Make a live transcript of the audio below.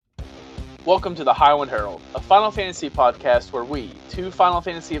Welcome to the Highwind Herald, a Final Fantasy podcast where we, two Final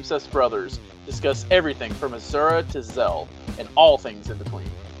Fantasy obsessed brothers, discuss everything from Azura to Zell, and all things in between.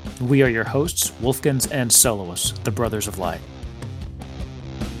 We are your hosts, Wolfkins and Soloists, the Brothers of Light.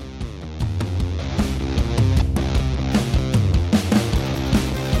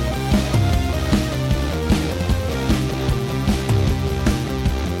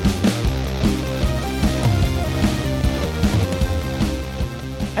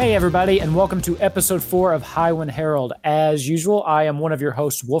 Hey everybody, and welcome to episode 4 of Highwind Herald. As usual, I am one of your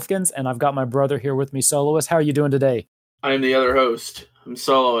hosts, Wolfkins, and I've got my brother here with me, Soloist. How are you doing today? I am the other host. I'm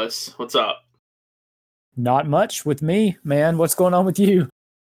Soloist. What's up? Not much with me, man. What's going on with you?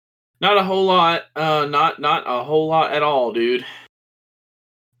 Not a whole lot. Not a whole lot at all, dude.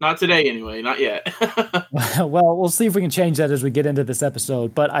 Not today, anyway. Not yet. Well, we'll see if we can change that as we get into this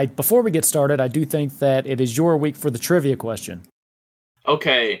episode. But before we get started, I do think that it is your week for the trivia question.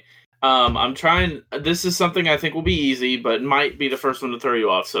 Okay. I'm trying. This is something I think will be easy, but might be the first one to throw you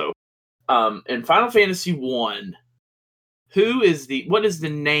off. So, in Final Fantasy 1, what is the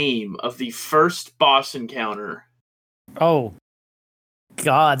name of the first boss encounter? Oh,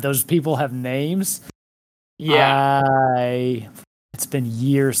 God, those people have names? Yeah. It's been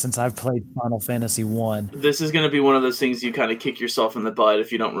years since I've played Final Fantasy 1. This is going to be one of those things you kind of kick yourself in the butt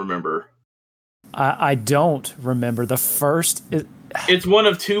if you don't remember. I don't remember. The first... It's one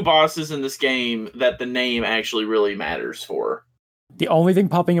of two bosses in this game that the name actually really matters for. The only thing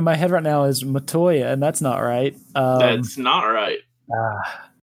popping in my head right now is Matoya, and that's not right. That's not right.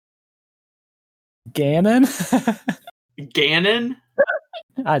 Ganon? Ganon?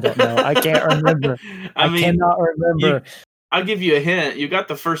 I don't know. I can't remember. I cannot remember. I'll give you a hint. You got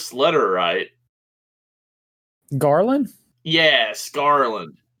the first letter Garland? Yes,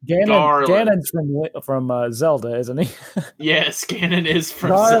 Garland. Ganon's from Zelda, isn't he? Yes, Ganon is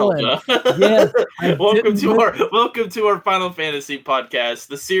from Garland. Zelda. Yes. Welcome to our Final Fantasy podcast,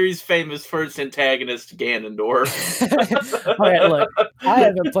 the series famous first antagonist Ganondorf. All right, look, I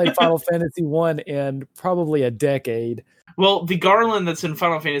haven't played Final Fantasy 1 in probably a decade. Well, the Garland that's in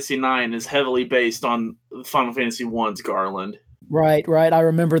Final Fantasy 9 is heavily based on Final Fantasy 1's Garland. Right. I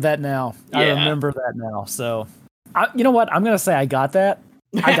remember that now. Yeah. So, you know what? I'm going to say I got that.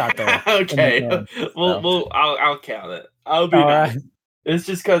 I got that. Okay. I'll count it. I'll be nice. Right. It's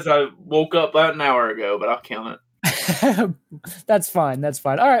just because I woke up about an hour ago, but I'll count it. That's fine.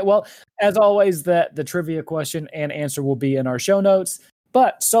 All right. Well, as always, the trivia question and answer will be in our show notes.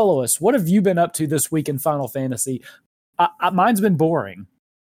 But Soloist, what have you been up to this week in Final Fantasy? Mine's been boring.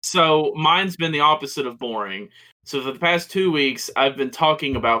 So mine's been the opposite of boring. So for the past 2 weeks, I've been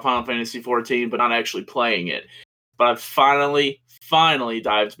talking about Final Fantasy 14, but not actually playing it. But I've finally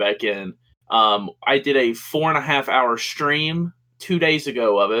dived back in. I did a 4.5 hour stream 2 days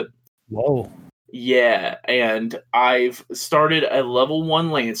ago of it. Whoa. Yeah, and I've started a level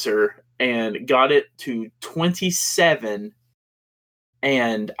 1 Lancer and got it to 27,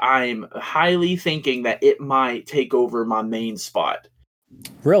 and I'm highly thinking that it might take over my main spot.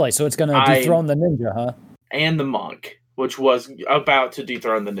 Really? So it's going to dethrone the ninja, huh? And the monk, which was about to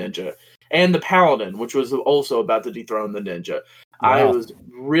dethrone the ninja. And the paladin, which was also about to dethrone the ninja. Wow. I was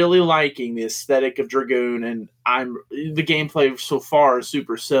really liking the aesthetic of Dragoon, and the gameplay so far is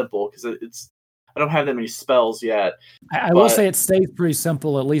super simple because I don't have that many spells yet. I will say it stays pretty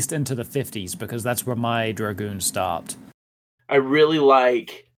simple, at least into the 50s, because that's where my Dragoon stopped. I really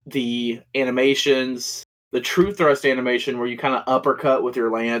like the animations, the true thrust animation where you kind of uppercut with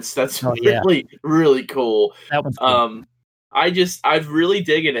your lance. That's really cool. That one's cool. I've really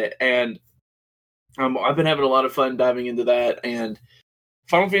digging it, and I've been having a lot of fun diving into that. And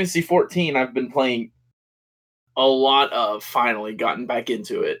Final Fantasy 14, I've been playing a lot of. Finally, gotten back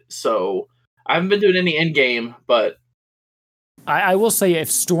into it. So I haven't been doing any end game, but I will say, if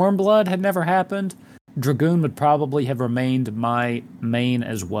Stormblood had never happened, Dragoon would probably have remained my main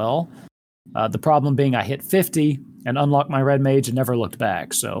as well. The problem being, I hit 50 and unlocked my Red Mage and never looked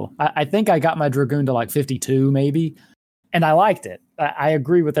back. So I think I got my Dragoon to like 52, maybe. And I liked it. I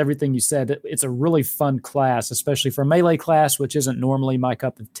agree with everything you said. It's a really fun class, especially for a melee class, which isn't normally my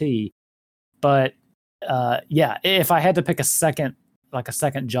cup of tea. But if I had to pick a second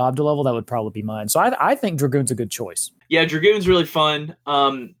job to level, that would probably be mine. So I think Dragoon's a good choice. Yeah, Dragoon's really fun.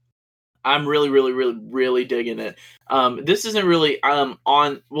 I'm really digging it. This isn't really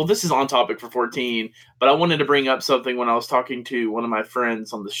this is on topic for 14, but I wanted to bring up something when I was talking to one of my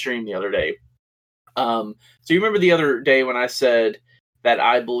friends on the stream the other day. So you remember the other day when I said that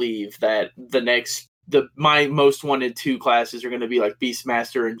I believe that my most wanted 2 classes are going to be like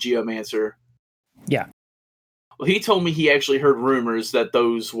Beastmaster and Geomancer? Yeah. Well, he told me he actually heard rumors that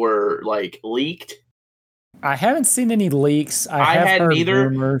those were like leaked. I haven't seen any leaks. I have hadn't heard either.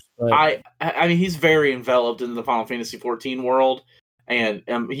 rumors, but I mean, he's very enveloped in the Final Fantasy XIV world, and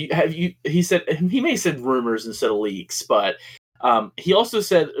he said he may have said rumors instead of leaks, but he also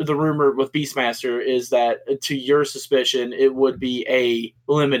said the rumor with Beastmaster is that, to your suspicion, it would be a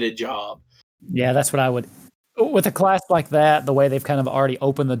limited job. Yeah, that's what I would. With a class like that, the way they've kind of already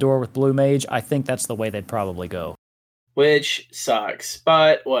opened the door with Blue Mage, I think that's the way they'd probably go. Which sucks,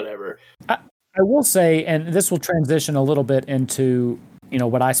 but whatever. I will say, and this will transition a little bit into,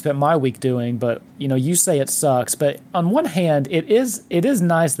 what I spent my week doing, but, you say it sucks. But on one hand, it is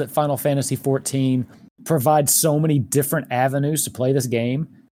nice that Final Fantasy XIV provides so many different avenues to play this game.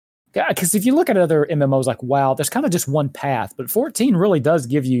 Because if you look at other MMOs like WoW, there's kind of just one path, but 14 really does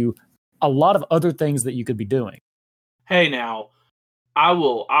give you a lot of other things that you could be doing. Hey, now, I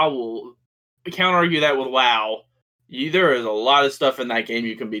will counter argue that with WoW. There is a lot of stuff in that game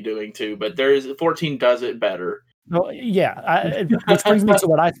you can be doing too, but 14 does it better. Well, yeah, which brings me to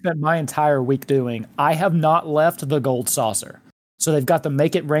what I spent my entire week doing. I have not left the Gold Saucer. So they've got the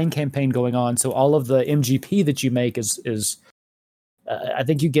Make It Rain campaign going on. So all of the MGP that you make is I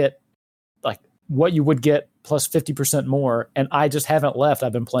think you get like what you would get plus 50% more. And I just haven't left.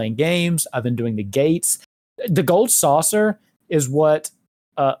 I've been playing games. I've been doing the gates. The Gold Saucer is what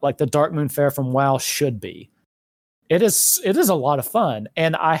like the Darkmoon Faire from WoW should be. It is a lot of fun.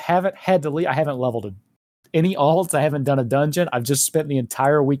 And I haven't had to leave. I haven't leveled any alts. I haven't done a dungeon. I've just spent the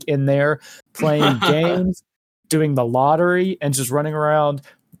entire week in there playing games, doing the lottery, and just running around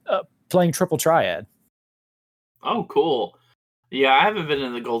playing Triple Triad. Oh, cool. Yeah, I haven't been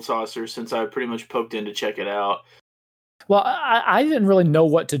in the Gold Saucer since I pretty much poked in to check it out. Well, I didn't really know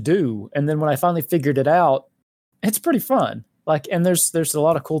what to do. And then when I finally figured it out, it's pretty fun. And there's a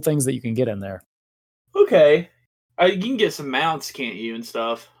lot of cool things that you can get in there. Okay. You can get some mounts, can't you, and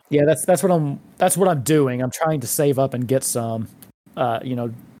stuff? Yeah, that's what I'm doing. I'm trying to save up and get some.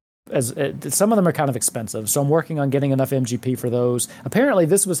 Some of them are kind of expensive, so I'm working on getting enough MGP for those. Apparently,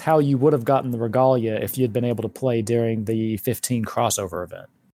 this was how you would have gotten the Regalia if you'd been able to play during the 15 crossover event.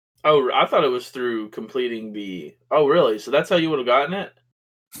 Oh, I thought it was through completing the... Oh, really? So that's how you would have gotten it?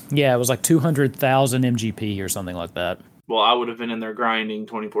 Yeah, it was like 200,000 MGP or something like that. Well, I would have been in there grinding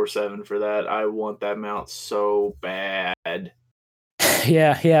 24/7 for that. I want that mount so bad.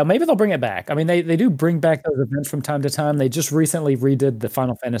 Yeah. Maybe they'll bring it back. I mean, they do bring back those events from time to time. They just recently redid the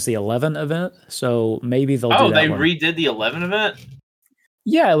Final Fantasy 11 event, so maybe they'll do that. Oh, they redid the 11 event?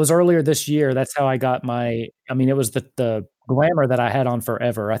 Yeah, it was earlier this year. That's how I got my... I mean, it was the glamour that I had on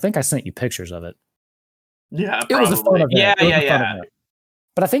forever. I think I sent you pictures of it. Yeah, probably. It was a fun event. Yeah.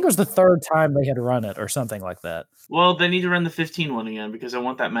 But I think it was the third time they had run it or something like that. Well, they need to run the 15 one again because I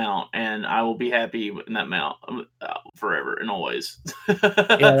want that mount, and I will be happy in that mount forever and always. Yeah,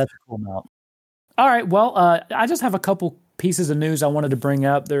 that's a cool mount. All right, well, I just have a couple pieces of news I wanted to bring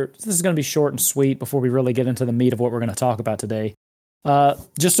up. This is going to be short and sweet before we really get into the meat of what we're going to talk about today.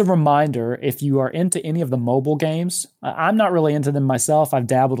 Just a reminder, if you are into any of the mobile games, I'm not really into them myself. I've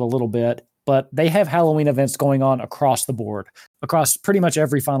dabbled a little bit. But they have Halloween events going on across the board, across pretty much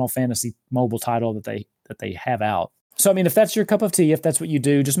every Final Fantasy mobile title that they have out. So, I mean, if that's your cup of tea, if that's what you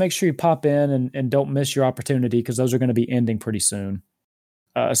do, just make sure you pop in and don't miss your opportunity because those are going to be ending pretty soon.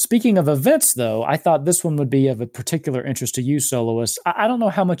 Speaking of events, though, I thought this one would be of a particular interest to you, Soloist. I don't know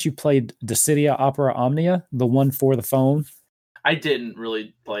how much you played Dissidia Opera Omnia, the one for the phone. I didn't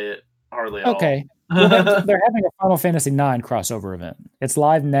really play it hardly at all. Okay. Well, they're having a Final Fantasy IX crossover event. It's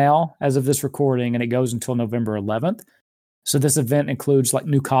live now as of this recording, and it goes until November 11th. So this event includes like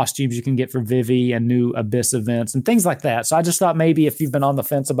new costumes you can get for Vivi and new Abyss events and things like that. So I just thought maybe if you've been on the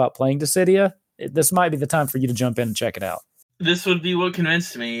fence about playing Dissidia, this might be the time for you to jump in and check it out. This would be what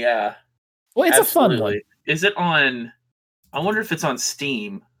convinced me, yeah. Well, it's Absolutely. A fun one. Is it on... I wonder if it's on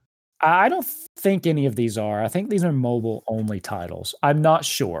Steam. I don't think any of these are. I think these are mobile-only titles. I'm not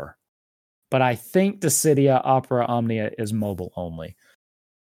sure. But I think Dissidia Opera Omnia is mobile only.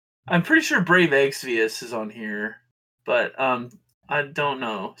 I'm pretty sure Brave Exvius is on here, but I don't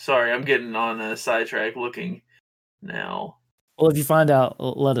know. Sorry, I'm getting on a sidetrack looking now. Well, if you find out,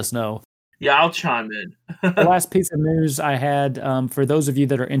 let us know. Yeah, I'll chime in. The last piece of news I had, for those of you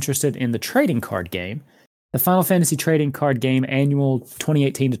that are interested in the trading card game, the Final Fantasy Trading Card Game Annual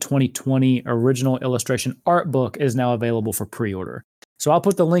 2018 to 2020 Original Illustration Art Book is now available for pre-order. So I'll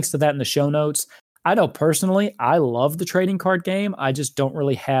put the links to that in the show notes. I know personally, I love the trading card game. I just don't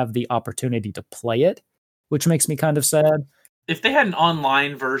really have the opportunity to play it, which makes me kind of sad. If they had an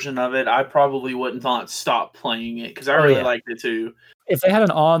online version of it, I probably wouldn't stop playing it because I really liked it too. If they had an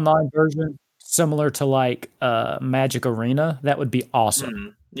online version, similar to like Magic Arena, that would be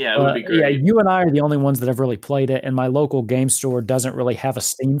awesome. Yeah, it would be great. Yeah, you and I are the only ones that have really played it, and my local game store doesn't really have a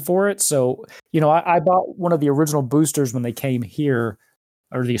Steam for it. So, I bought one of the original boosters when they came here,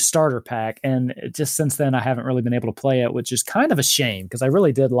 or the starter pack, and just since then I haven't really been able to play it, which is kind of a shame because I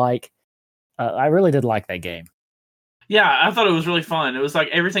really did like that game. Yeah, I thought it was really fun. It was like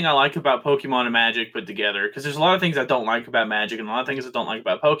everything I like about Pokemon and Magic put together. Because there's a lot of things I don't like about Magic and a lot of things I don't like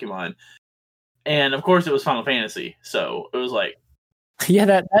about Pokemon. And of course, it was Final Fantasy, so it was like, yeah,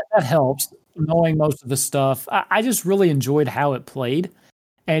 that helps. Knowing most of the stuff, I just really enjoyed how it played.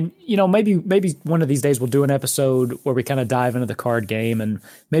 And maybe one of these days we'll do an episode where we kind of dive into the card game, and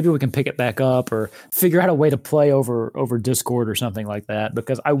maybe we can pick it back up or figure out a way to play over Discord or something like that.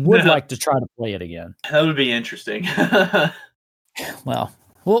 Because I would like to try to play it again. That would be interesting. Well,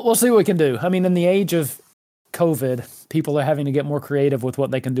 we'll see what we can do. I mean, in the age of COVID, people are having to get more creative with what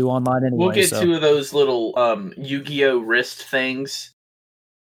they can do online anyway. We'll get two of those little Yu-Gi-Oh! Wrist things.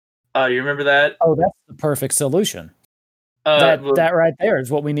 You remember that? Oh, that's the perfect solution. That right there is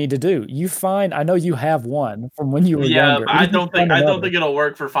what we need to do. I know you have one from when you were younger. Yeah, I don't think it'll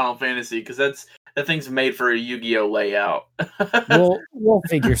work for Final Fantasy because that thing's made for a Yu-Gi-Oh! Layout. We'll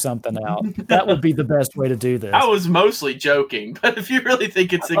figure something out. That would be the best way to do this. I was mostly joking, but if you really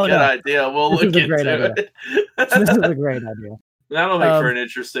think it's a good idea, we'll look into it. This is a great idea. That'll make for an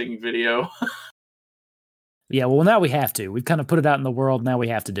interesting video. Yeah, well, now we have to. We've kind of put it out in the world. Now we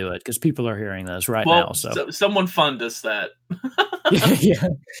have to do it because people are hearing this now. So someone fund us that. Yeah.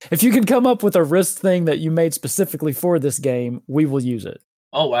 If you can come up with a wrist thing that you made specifically for this game, we will use it.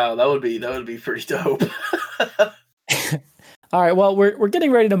 Oh wow, that would be pretty dope. All right, well, we're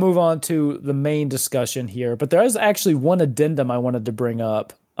getting ready to move on to the main discussion here, but there is actually one addendum I wanted to bring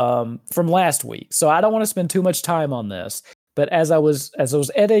up from last week. So I don't want to spend too much time on this. But as I was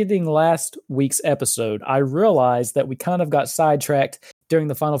editing last week's episode, I realized that we kind of got sidetracked during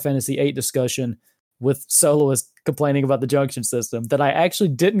the Final Fantasy VIII discussion with Soloist complaining about the junction system that I actually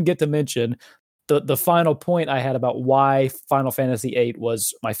didn't get to mention the final point I had about why Final Fantasy VIII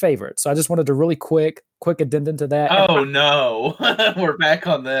was my favorite. So I just wanted to really quick addendum to that. Oh no, we're back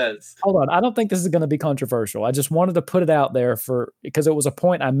on this. Hold on, I don't think this is going to be controversial. I just wanted to put it out there because it was a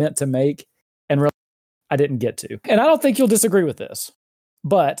point I meant to make and really I didn't get to. And I don't think you'll disagree with this.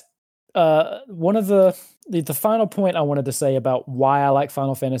 But one of the final point I wanted to say about why I like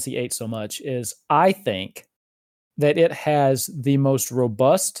Final Fantasy VIII so much is I think that it has the most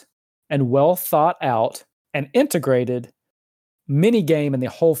robust and well thought out and integrated mini game in the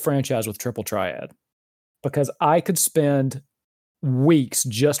whole franchise with Triple Triad. Because I could spend weeks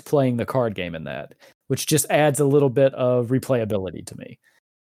just playing the card game in that, which just adds a little bit of replayability to me.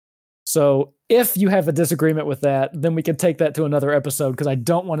 So if you have a disagreement with that, then we can take that to another episode because I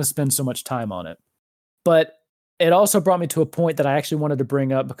don't want to spend so much time on it. But it also brought me to a point that I actually wanted to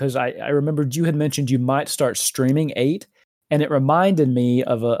bring up because I remembered you had mentioned you might start streaming 8, and it reminded me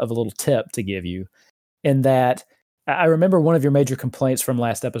of a little tip to give you in that I remember one of your major complaints from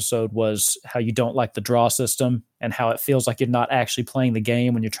last episode was how you don't like the draw system and how it feels like you're not actually playing the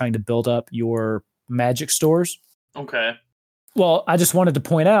game when you're trying to build up your Magic stores. Okay. Well, I just wanted to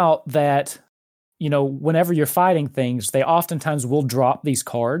point out that, whenever you're fighting things, they oftentimes will drop these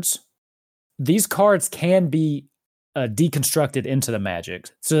cards. These cards can be deconstructed into the Magic.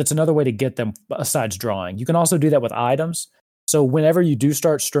 So it's another way to get them besides drawing. You can also do that with items. So whenever you do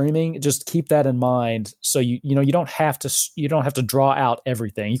start streaming, just keep that in mind. So you don't have to draw out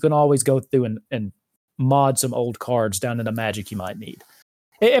everything. You can always go through and mod some old cards down into Magic you might need.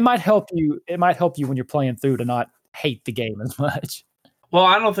 It might help you. It might help you when you're playing through to not hate the game as much. Well,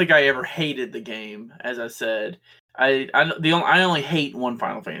 I don't think I ever hated the game, as I said. I only hate one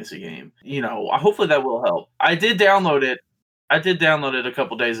Final Fantasy game. Hopefully that will help. I did download it. A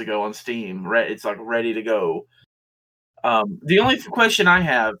couple days ago on Steam. It's like ready to go. The only question I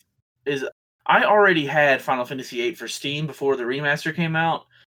have is I already had Final Fantasy VIII for Steam before the remaster came out,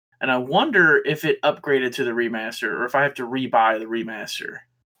 and I wonder if it upgraded to the remaster or if I have to rebuy the remaster.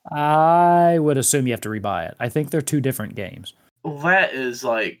 I would assume you have to rebuy it. I think they're two different games. Well, that is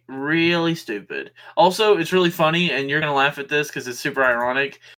like really stupid. Also, it's really funny, and you're going to laugh at this because it's super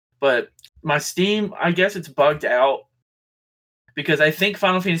ironic, but my Steam, I guess it's bugged out because I think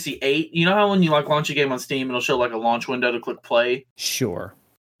Final Fantasy VIII, you know how when you launch a game on Steam, it'll show a launch window to click play? Sure.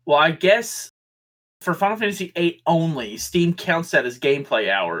 Well, I guess for Final Fantasy VIII only, Steam counts that as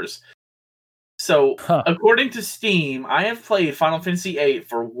gameplay hours. So, according to Steam, I have played Final Fantasy VIII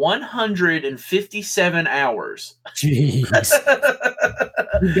for 157 hours. Jeez.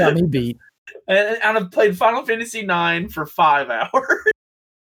 You got me beat. And I've played Final Fantasy IX for 5 hours.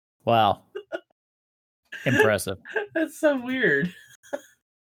 Wow. impressive. That's so weird.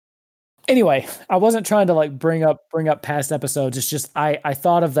 Anyway, I wasn't trying to like bring up past episodes. It's just I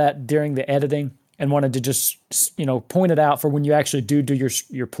thought of that during the editing and wanted to just point it out for when you actually do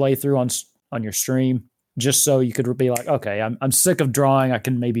your playthrough on your stream, just so you could be like, okay, I'm sick of drawing. I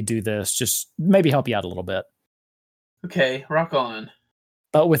can maybe do this. Just maybe help you out a little bit. Okay, rock on.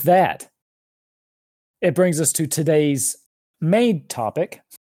 But with that, it brings us to today's main topic,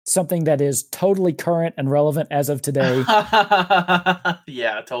 something that is totally current and relevant as of today.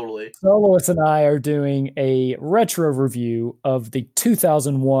 Yeah, totally. Soloist and I are doing a retro review of the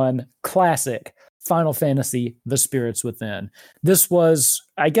 2001 classic Final Fantasy: The Spirits Within. This was,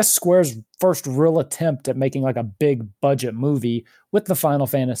 I guess, Square's first real attempt at making like a big budget movie with the Final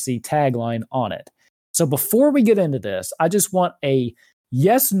Fantasy tagline on it. So before we get into this, I just want a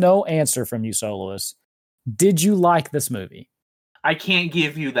yes/no answer from you, Soloist. Did you like this movie? I can't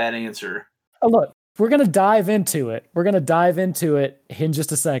give you that answer. Oh, look, we're going to dive into it. We're going to dive into it in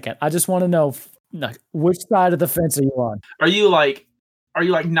just a second. I just want to know which side of the fence are you on? Are you like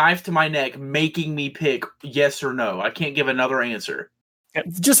knife to my neck, making me pick yes or no? I can't give another answer.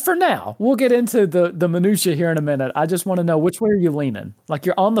 Just for now. We'll get into the minutia here in a minute. I just want to know, which way are you leaning? Like,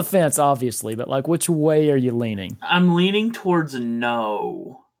 you're on the fence, obviously, but like, which way are you leaning? I'm leaning towards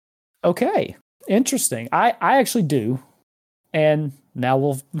no. Okay. Interesting. I actually do. And now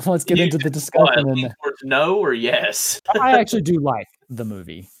let's get into the discussion. Towards no or yes? I actually do like the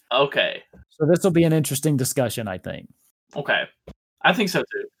movie. Okay. So this will be an interesting discussion, I think. Okay. I think so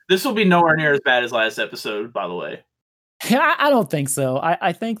too. This will be nowhere near as bad as last episode, by the way. Yeah, I don't think so.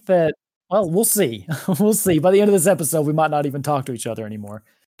 I think that, well, we'll see. We'll see. By the end of this episode, we might not even talk to each other anymore.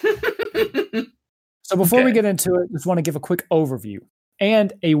 So before we get into it, just want to give a quick overview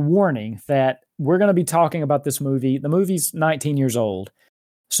and a warning that we're going to be talking about this movie. The movie's 19 years old.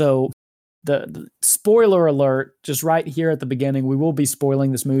 So the spoiler alert, just right here at the beginning, we will be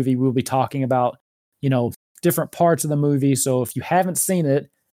spoiling this movie. We'll be talking about, different parts of the movie. So if you haven't seen it,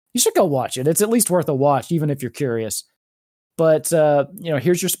 you should go watch it. It's at least worth a watch, even if you're curious. But,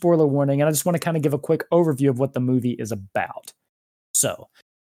 here's your spoiler warning. And I just want to kind of give a quick overview of what the movie is about. So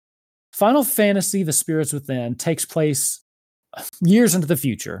Final Fantasy: The Spirits Within takes place years into the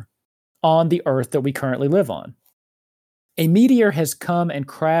future on the Earth that we currently live on. A meteor has come and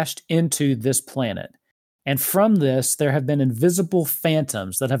crashed into this planet. And from this, there have been invisible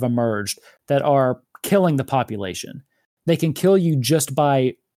phantoms that have emerged that are killing the population. They can kill you just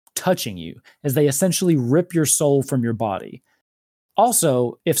by touching you, as they essentially rip your soul from your body.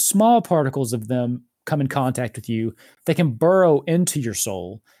 Also, if small particles of them come in contact with you, they can burrow into your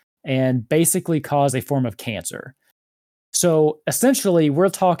soul and basically cause a form of cancer. So essentially, we're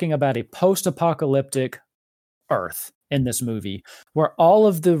talking about a post-apocalyptic Earth in this movie, where all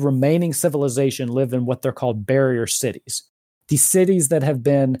of the remaining civilization live in what they're called barrier cities. These cities that have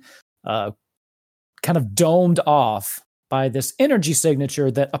been kind of domed off by this energy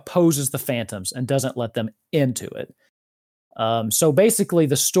signature that opposes the phantoms and doesn't let them into it. So basically,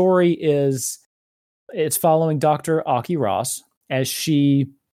 the story it's following Dr. Aki Ross as she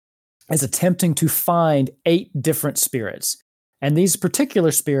is attempting to find 8 different spirits. And these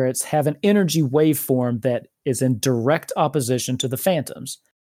particular spirits have an energy waveform that is in direct opposition to the phantoms.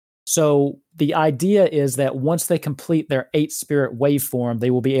 So the idea is that once they complete their 8-spirit waveform, they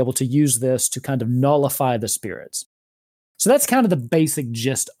will be able to use this to kind of nullify the spirits. So that's kind of the basic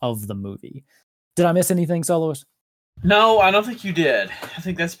gist of the movie. Did I miss anything, Soloist? No, I don't think you did. I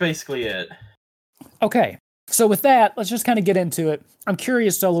think that's basically it. Okay. So with that, let's just kind of get into it. I'm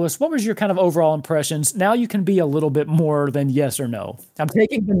curious, Soloist, what was your kind of overall impressions? Now you can be a little bit more than yes or no. I'm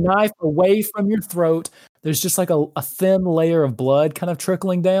taking the knife away from your throat. There's just like a thin layer of blood kind of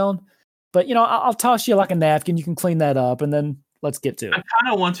trickling down. But, I'll toss you like a napkin. You can clean that up, and then let's get to it. I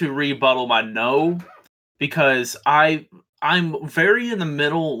kind of want to rebuttal my no, because I'm very in the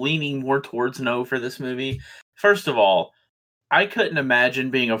middle, leaning more towards no for this movie. First of all, I couldn't imagine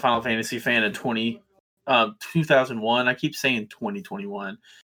being a Final Fantasy fan in 2001. I keep saying 2021.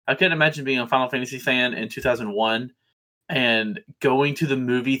 I couldn't imagine being a Final Fantasy fan in 2001 and going to the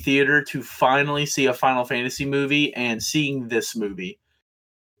movie theater to finally see a Final Fantasy movie and seeing this movie.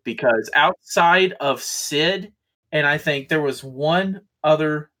 Because outside of Sid, and I think there was one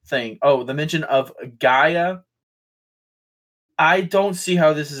other thing. Oh, the mention of Gaia. I don't see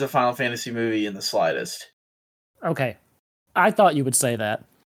how this is a Final Fantasy movie in the slightest. Okay. I thought you would say that.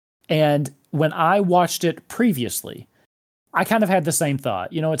 And when I watched it previously, I kind of had the same thought.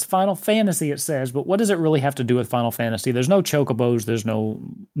 It's Final Fantasy, it says, but what does it really have to do with Final Fantasy? There's no chocobos, there's no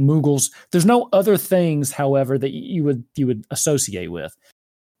Moogles, there's no other things, however, that you would associate with.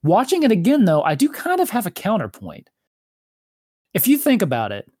 Watching it again, though, I do kind of have a counterpoint. If you think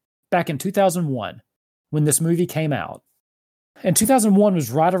about it, back in 2001, when this movie came out, and 2001 was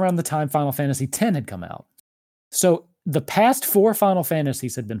right around the time Final Fantasy X had come out. So the past 4 Final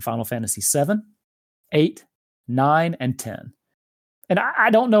Fantasies had been Final Fantasy 7, 8, 9, and 10. And I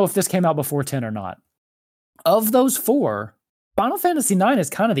don't know if this came out before 10 or not. Of those 4, Final Fantasy 9 is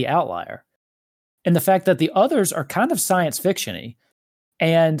kind of the outlier in the fact that the others are kind of science fiction-y.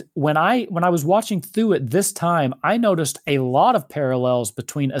 And when I was watching through it this time, I noticed a lot of parallels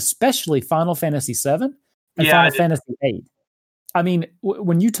between especially Final Fantasy 7 and Final Fantasy 8. I mean,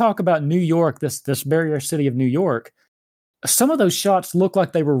 when you talk about New York, this barrier city of New York, some of those shots look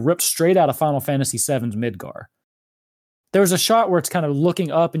like they were ripped straight out of Final Fantasy VII's Midgar. There's a shot where it's kind of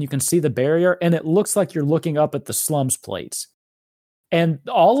looking up and you can see the barrier, and it looks like you're looking up at the slums plates. And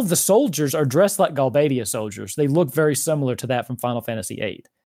all of the soldiers are dressed like Galbadia soldiers. They look very similar to that from Final Fantasy VIII.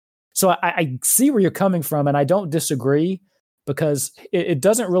 So I see where you're coming from, and I don't disagree, because it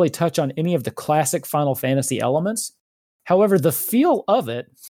doesn't really touch on any of the classic Final Fantasy elements. However, the feel of it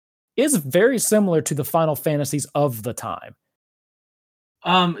is very similar to the Final Fantasies of the time.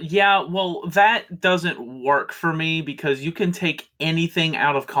 Yeah, well, that doesn't work for me, because you can take anything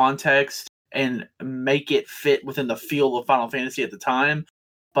out of context and make it fit within the feel of Final Fantasy at the time,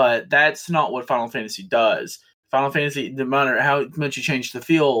 but that's not what Final Fantasy does. Final Fantasy, no matter how much you change the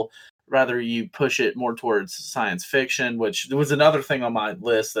feel, rather you push it more towards science fiction, which was another thing on my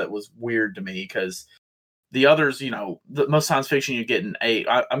list that was weird to me, because the others, the most science fiction you get in 8,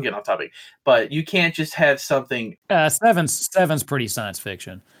 I'm getting off topic, but you can't just have something. 7's pretty science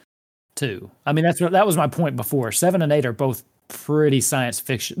fiction too. I mean, that was my point before. 7 and 8 are both pretty science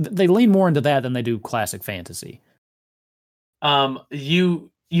fiction. They lean more into that than they do classic fantasy.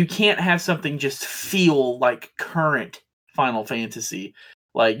 You can't have something just feel like current Final Fantasy.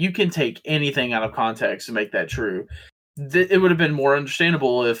 Like, you can take anything out of context to make that true. It would have been more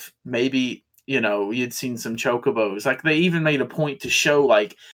understandable if maybe you'd seen some chocobos. Like, they even made a point to show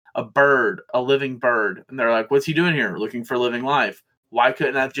like a living bird, and they're like, "What's he doing here? Looking for living life." Why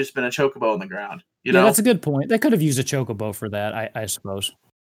couldn't that have just been a chocobo on the ground? Yeah, that's a good point. They could have used a chocobo for that, I suppose.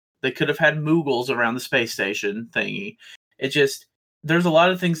 They could have had Moogles around the space station thingy. There's a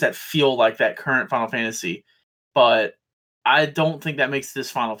lot of things that feel like that current Final Fantasy, but I don't think that makes this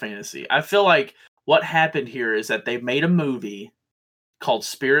Final Fantasy. I feel like what happened here is that they made a movie called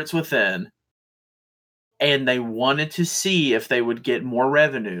Spirits Within, and they wanted to see if they would get more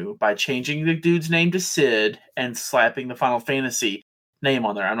revenue by changing the dude's name to Sid and slapping the Final Fantasy name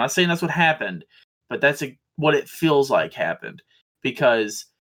on there. I'm not saying that's what happened, but that's what it feels like happened, because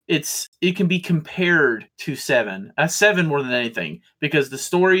it can be compared to 7. 7 more than anything, because the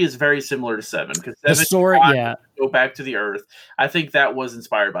story is very similar to 7. Because the story, go back to the Earth. I think that was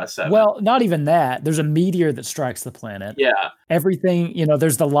inspired by 7. Well, not even that. There's a meteor that strikes the planet. Yeah, everything.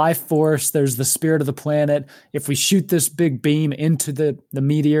 There's the life force. There's the spirit of the planet. If we shoot this big beam into the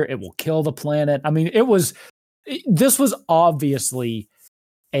meteor, it will kill the planet. I mean, this was obviously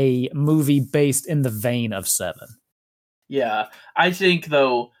a movie based in the vein of 7. Yeah, I think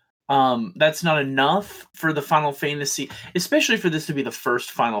though that's not enough for the Final Fantasy, especially for this to be the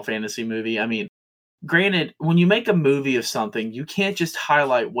first Final Fantasy movie. I mean, granted, when you make a movie of something, you can't just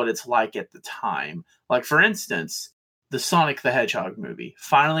highlight what it's like at the time. Like, for instance, the Sonic the Hedgehog movie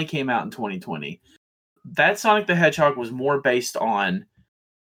finally came out in 2020. That Sonic the Hedgehog was more based on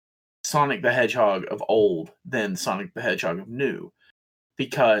Sonic the Hedgehog of old than Sonic the Hedgehog of new,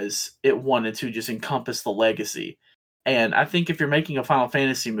 because it wanted to just encompass the legacy. And I think if you're making a Final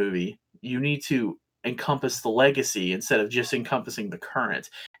Fantasy movie, you need to encompass the legacy instead of just encompassing the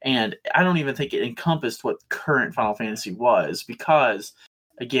current. And I don't even think it encompassed what current Final Fantasy was, because,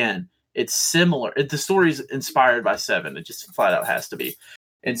 again, it's similar. The story's inspired by 7. It just flat out has to be.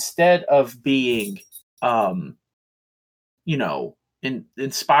 Instead of being,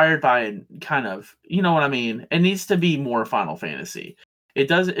 inspired by kind of, you know what I mean? It needs to be more Final Fantasy.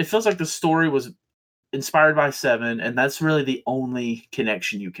 It feels like the story was inspired by 7, and that's really the only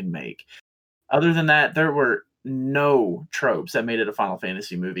connection you can make. Other than that, there were no tropes that made it a Final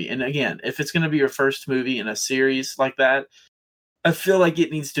Fantasy movie. And again, if it's going to be your first movie in a series like that, I feel like it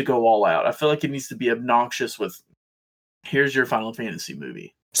needs to go all out. I feel like it needs to be obnoxious with, here's your Final Fantasy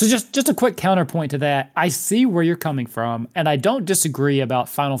movie. So just a quick counterpoint to that. I see where you're coming from, and I don't disagree about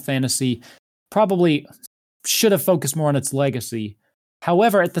Final Fantasy probably should have focused more on its legacy.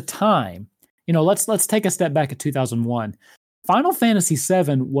 However, at the time, let's take a step back at 2001. Final Fantasy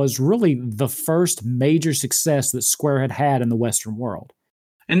VII was really the first major success that Square had in the Western world.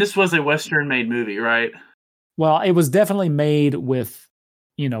 And this was a Western-made movie, right? Well, it was definitely made with,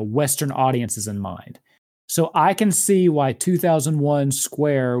 Western audiences in mind. So I can see why 2001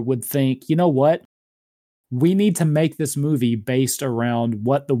 Square would think, you know what? We need to make this movie based around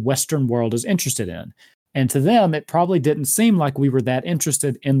what the Western world is interested in. And to them, it probably didn't seem like we were that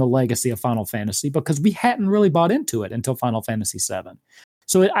interested in the legacy of Final Fantasy because we hadn't really bought into it until Final Fantasy VII.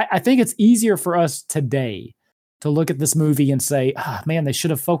 So I think it's easier for us today to look at this movie and say, man, they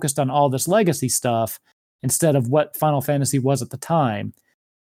should have focused on all this legacy stuff instead of what Final Fantasy was at the time.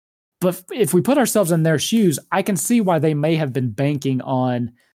 But if we put ourselves in their shoes, I can see why they may have been banking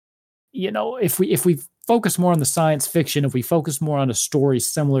on, if we focus more on the science fiction, if we focus more on a story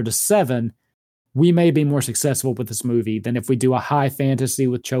similar to 7, we may be more successful with this movie than if we do a high fantasy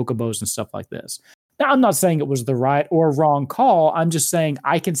with chocobos and stuff like this. Now, I'm not saying it was the right or wrong call. I'm just saying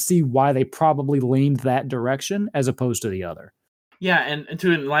I can see why they probably leaned that direction as opposed to the other. Yeah, and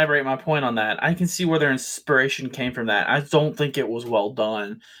to elaborate my point on that, I can see where their inspiration came from that. I don't think it was well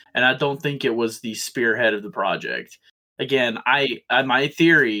done, and I don't think it was the spearhead of the project. Again, my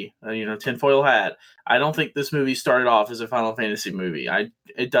theory, tinfoil hat, I don't think this movie started off as a Final Fantasy movie.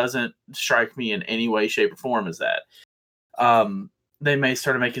 It doesn't strike me in any way, shape, or form as that. They may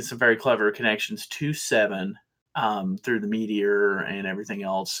start making some very clever connections to 7 through the Meteor and everything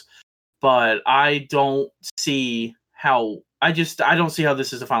else, but I don't see how. I don't see how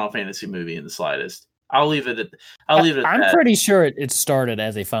this is a Final Fantasy movie in the slightest. I'll leave it at that. I'm pretty sure it started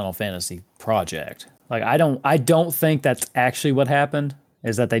as a Final Fantasy project. Like I don't think that's actually what happened.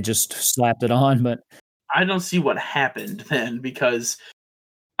 Is that they just slapped it on? But I don't see what happened then because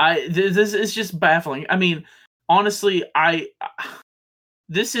this is just baffling. I mean, honestly,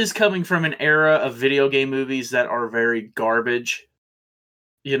 this is coming from an era of video game movies that are very garbage.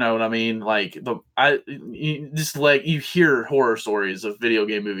 You know what I mean? Like you hear horror stories of video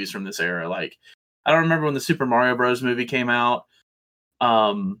game movies from this era. Like I don't remember when the Super Mario Bros. Movie came out.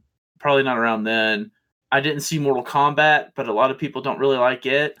 Probably not around then. I didn't see Mortal Kombat, but a lot of people don't really like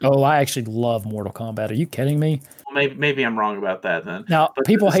it. Oh, I actually love Mortal Kombat. Are you kidding me? Well, maybe I'm wrong about that then. Now,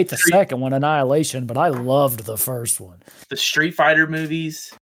 people hate the second one, Annihilation, but I loved the first one. The Street Fighter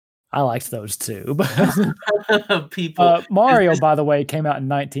movies. I liked those too. People. Mario, by the way, came out in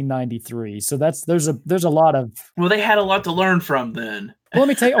 1993, so there's a lot of. Well, they had a lot to learn from then. Well,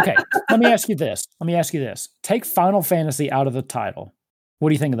 let me ask you this. Take Final Fantasy out of the title. What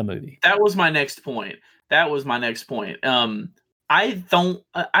do you think of the movie? That was my next point. I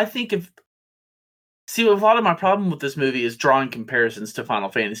think a lot of my problem with this movie is drawing comparisons to Final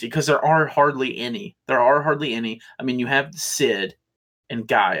Fantasy because there are hardly any. I mean, you have Cid and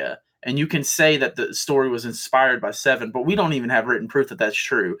Gaia, and you can say that the story was inspired by 7, but we don't even have written proof that that's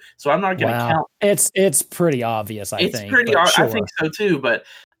true. So I'm not going to count. It's pretty obvious, I think. It's pretty obvious. Sure. I think so too, but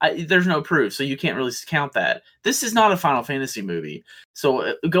there's no proof, so you can't really count that. This is not a Final Fantasy movie.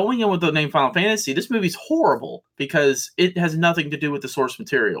 So going in with the name Final Fantasy, this movie's horrible because it has nothing to do with the source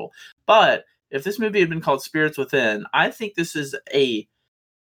material. But if this movie had been called Spirits Within, I think this is a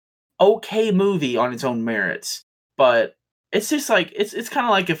okay movie on its own merits. But it's just like it's kind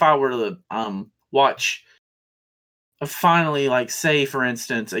of like if I were to watch finally, like, say, for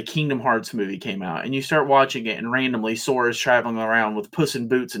instance, a Kingdom Hearts movie came out, and you start watching it, and randomly Sora's traveling around with Puss in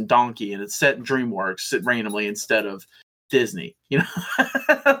Boots and Donkey, and it's set in DreamWorks randomly instead of Disney.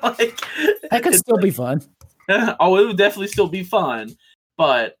 Like that could still be fun. Oh, it would definitely still be fun,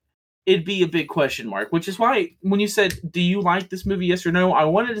 but it'd be a big question mark. Which is why when you said, "Do you like this movie? Yes or no?" I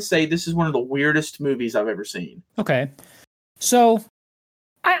wanted to say this is one of the weirdest movies I've ever seen. Okay, so.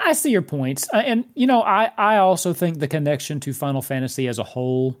 I see your points. And, I also think the connection to Final Fantasy as a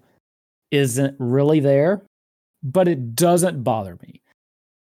whole isn't really there, but it doesn't bother me.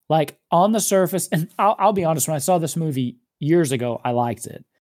 Like, on the surface, and I'll be honest, when I saw this movie years ago, I liked it.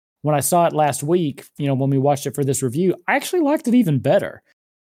 When I saw it last week, when we watched it for this review, I actually liked it even better.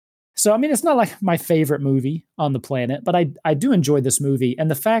 So, I mean, it's not like my favorite movie on the planet, but I do enjoy this movie. And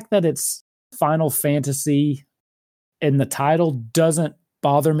the fact that it's Final Fantasy in the title doesn't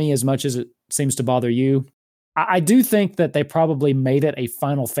bother me as much as it seems to bother you. I do think that they probably made it a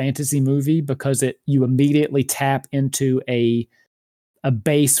Final Fantasy movie because you immediately tap into a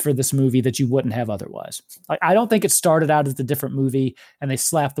base for this movie that you wouldn't have otherwise. Like, I don't think it started out as a different movie and they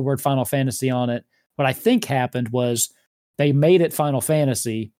slapped the word Final Fantasy on it. What I think happened was they made it Final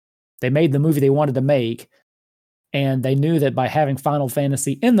Fantasy. They made the movie they wanted to make, and they knew that by having Final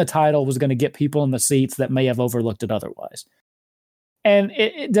Fantasy in the title was going to get people in the seats that may have overlooked it otherwise. And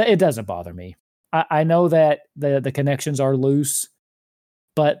it doesn't bother me. I know that the connections are loose,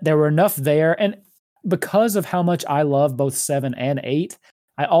 but there were enough there. And because of how much I love both 7 and 8,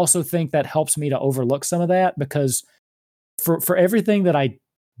 I also think that helps me to overlook some of that because for everything that I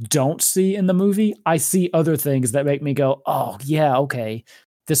don't see in the movie, I see other things that make me go, oh, yeah, okay.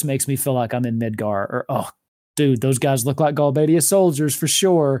 This makes me feel like I'm in Midgar. Or, oh, dude, those guys look like Galbadia soldiers for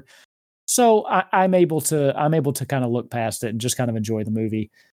sure. So I'm able to kind of look past it and just kind of enjoy the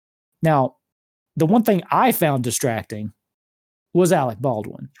movie. Now, the one thing I found distracting was Alec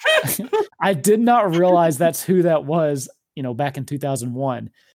Baldwin. I did not realize that's who that was, back in 2001.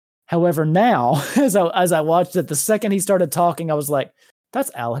 However, now, as I watched it, the second he started talking, I was like,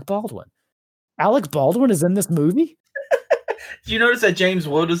 that's Alec Baldwin. Alec Baldwin is in this movie? Did you notice that James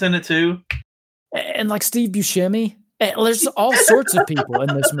Wood was in it too? And like Steve Buscemi? There's all sorts of people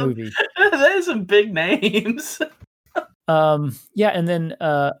in this movie. There's some big names. Yeah, and then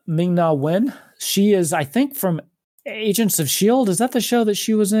Ming-Na Wen, she is, I think, from Agents of S.H.I.E.L.D. Is that the show that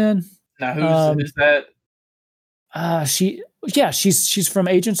she was in? Now, who's that? She's from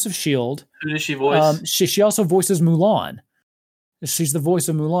Agents of S.H.I.E.L.D. Who does she voice? She also voices Mulan. She's the voice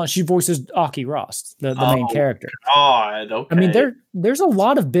of Mulan. She voices Aki Rost, the main character. God, okay. I mean, there's a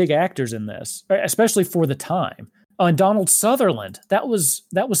lot of big actors in this, especially for the time. Oh, and Donald Sutherland, that was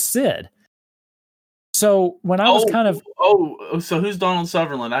Sid. So when I was kind of... so who's Donald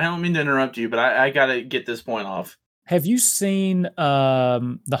Sutherland? I don't mean to interrupt you, but I got to get this point off. Have you seen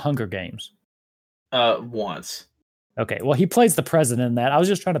The Hunger Games? Once. Okay, well, he plays the president in that. I was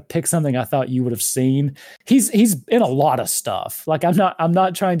just trying to pick something I thought you would have seen. He's in a lot of stuff. Like, I'm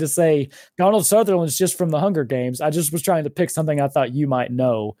not trying to say Donald Sutherland's just from The Hunger Games. I just was trying to pick something I thought you might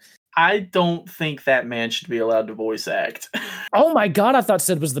know. I don't think that man should be allowed to voice act. Oh my God, I thought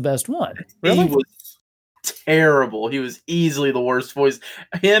Sid was the best one. Really? He was terrible. He was easily the worst voice.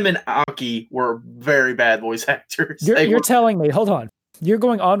 Him and Aki were very bad voice actors. You're telling me, hold on. You're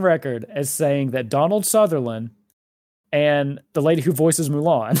going on record as saying that Donald Sutherland and the lady who voices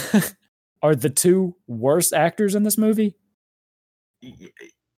Mulan are the two worst actors in this movie?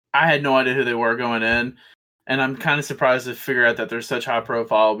 I had no idea who they were going in, and I'm kind of surprised to figure out that they're such high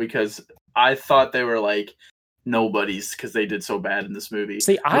profile because I thought they were like nobodies because they did so bad in this movie.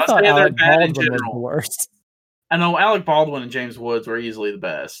 See, I thought Alec Baldwin was the worst. I know Alec Baldwin and James Woods were easily the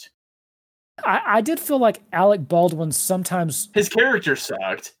best. I did feel like Alec Baldwin sometimes... His character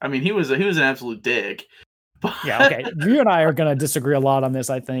sucked. I mean, he was an absolute dick. Yeah, okay. You and I are going to disagree a lot on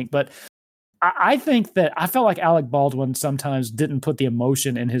this, I think. But I think that I felt like Alec Baldwin sometimes didn't put the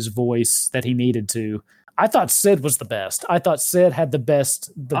emotion in his voice that he needed to. I thought Sid was the best. I thought Sid had the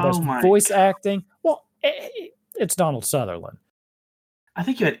best voice acting. Well, it's Donald Sutherland. I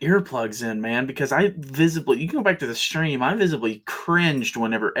think you had earplugs in, man, because you can go back to the stream, I visibly cringed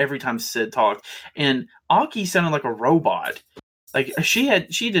every time Sid talked. And Aki sounded like a robot. Like she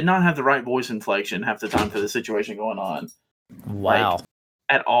did not have the right voice inflection half the time for the situation going on. Wow. Like,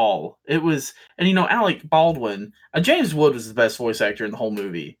 at all. It was, and Alec Baldwin, James Wood was the best voice actor in the whole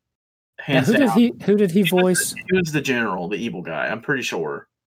movie. Hands down. Who did he voice? He was the general, the evil guy. I'm pretty sure.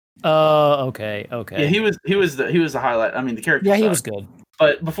 Okay. Yeah, he was the highlight. I mean, the character. Yeah, he was good.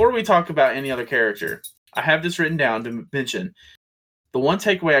 But before we talk about any other character, I have this written down to mention. The one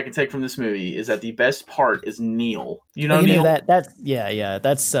takeaway I can take from this movie is that the best part is Neil. Neil? That's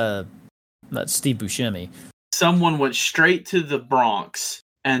Steve Buscemi. Someone went straight to the Bronx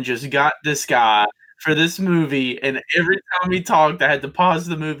and just got this guy for this movie, and every time he talked, I had to pause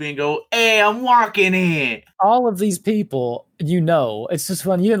the movie and go, "Hey, I'm walking in." All of these people, it's just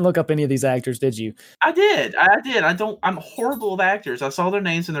fun. You didn't look up any of these actors, did you? I did. I'm horrible with actors. I saw their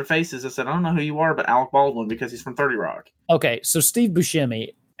names and their faces. I said, I don't know who you are, but Alec Baldwin because he's from 30 Rock. Okay, so Steve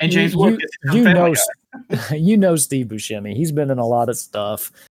Buscemi. And James Wood. You know Steve Buscemi. He's been in a lot of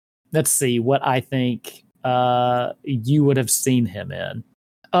stuff. Let's see what I think you would have seen him in.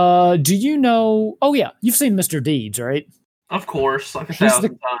 Do you know? Oh yeah, you've seen Mr. Deeds, right? Of course, like 1,000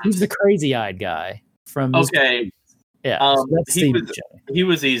 times. He's the crazy-eyed guy from. Okay. Yeah, so he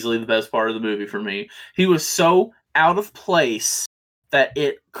was easily the best part of the movie for me. He was so out of place that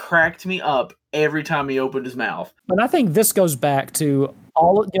it cracked me up every time he opened his mouth. And I think this goes back to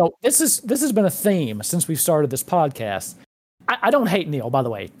all. This has been a theme since we've started this podcast. I don't hate Neil, by the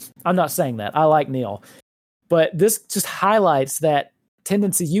way. I'm not saying that. I like Neil, but this just highlights that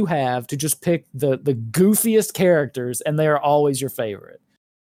tendency you have to just pick the goofiest characters, and they are always your favorite.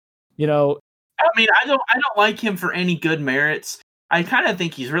 I mean, I don't like him for any good merits. I kind of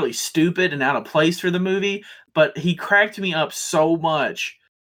think he's really stupid and out of place for the movie, but he cracked me up so much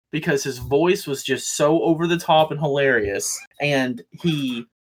because his voice was just so over the top and hilarious, and he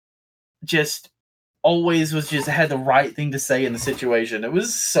just always had the right thing to say in the situation. It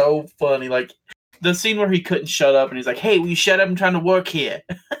was so funny. Like the scene where he couldn't shut up and he's like, "Hey, will you shut up? I'm trying to work here."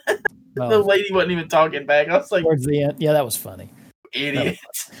 The lady wasn't even talking back. I was like, towards the end, yeah, that was funny. idiot.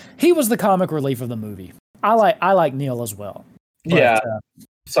 He was the comic relief of the movie. I like Neil as well. But, yeah.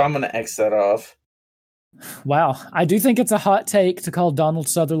 So I'm gonna X that off. Wow, I do think it's a hot take to call Donald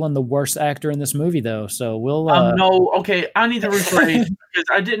Sutherland the worst actor in this movie, though. So we'll. No, okay, I need to rephrase because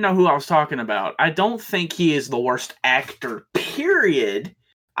I didn't know who I was talking about. I don't think he is the worst actor. Period.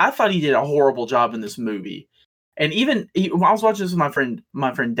 I thought he did a horrible job in this movie, and even when I was watching this with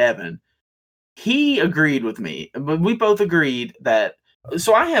my friend Devin, he agreed with me. But we both agreed that.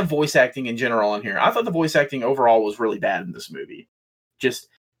 So I have voice acting in general in here. I thought the voice acting overall was really bad in this movie. Just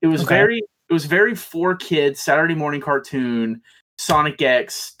it was very for kids Saturday morning cartoon Sonic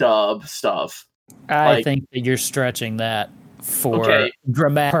X stuff. I think that you're stretching that for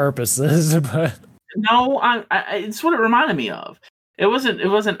dramatic purposes, but no, it's what it reminded me of. It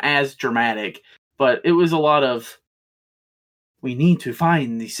wasn't as dramatic, but it was a lot of we need to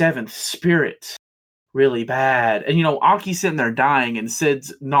find the seventh spirit really bad. And Aki's sitting there dying and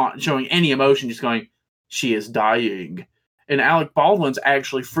Sid's not showing any emotion, just going, she is dying. And Alec Baldwin's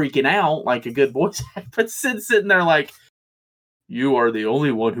actually freaking out like a good voice actor. But Sid's sitting there like, you are the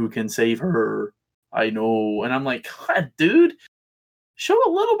only one who can save her. I know. And I'm like, God, dude, show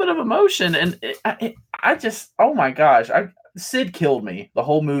a little bit of emotion. And I just, oh my gosh. Sid killed me the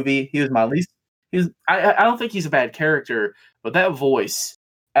whole movie. He was my least, I don't think he's a bad character, but that voice,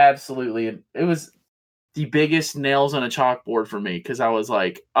 absolutely. It was the biggest nails on a chalkboard for me because I was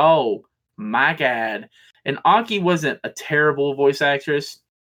like, oh my God. And Aki wasn't a terrible voice actress.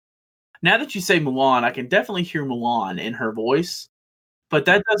 Now that you say Mulan, I can definitely hear Mulan in her voice, but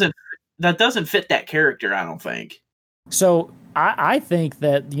that doesn't fit that character, I don't think. So I think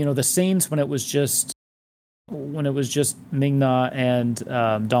that the scenes when it was just Ming-Na and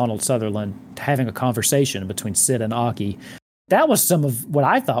Donald Sutherland having a conversation between Sid and Aki, that was some of what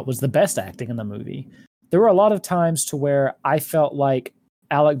I thought was the best acting in the movie. There were a lot of times to where I felt like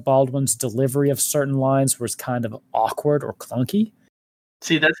Alec Baldwin's delivery of certain lines was kind of awkward or clunky.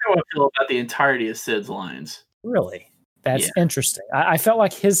 See, that's how I feel about the entirety of Sid's lines. Really? That's interesting. I felt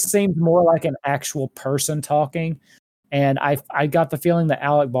like his seemed more like an actual person talking, and I got the feeling that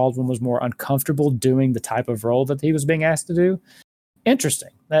Alec Baldwin was more uncomfortable doing the type of role that he was being asked to do.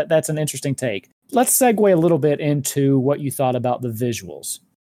 Interesting. That's an interesting take. Let's segue a little bit into what you thought about the visuals.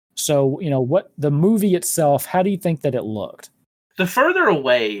 So, what the movie itself, how do you think that it looked? The further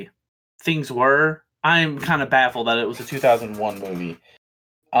away things were, I'm kind of baffled that it was a 2001 movie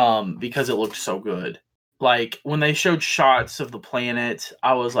because it looked so good. Like, when they showed shots of the planet,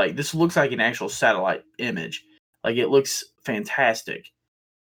 I was like, this looks like an actual satellite image. Like, it looks fantastic.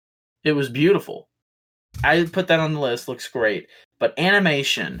 It was beautiful. I put that on the list. Looks great. But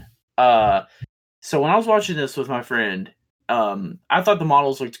animation. So when I was watching this with my friend, I thought the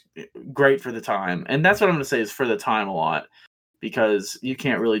models looked great for the time. And that's what I'm going to say is for the time a lot. Because you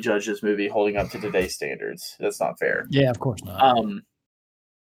can't really judge this movie holding up to today's standards. That's not fair. Yeah, of course not.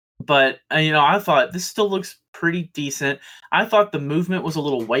 But I thought this still looks pretty decent. I thought the movement was a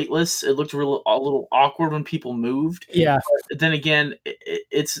little weightless. It looked a little awkward when people moved. Yeah. But then again,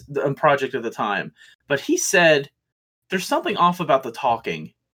 it's a project of the time. But he said there's something off about the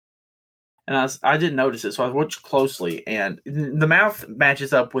talking. And I didn't notice it, so I watched closely, and the mouth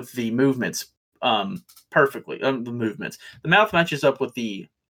matches up with the movements perfectly. The mouth matches up with the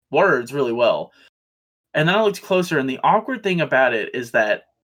words really well. And then I looked closer, and the awkward thing about it is that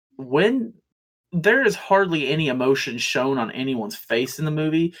when there is hardly any emotion shown on anyone's face in the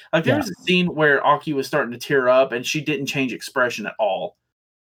movie, like there was a scene where Aki was starting to tear up, and she didn't change expression at all.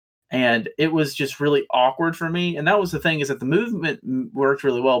 And it was just really awkward for me. And that was the thing, is that the movement worked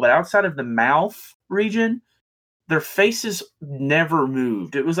really well, but outside of the mouth region, their faces never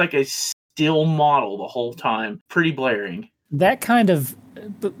moved. It was like a still model the whole time. Pretty blaring. That kind of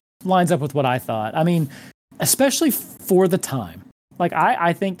lines up with what I thought. I mean, especially for the time. Like,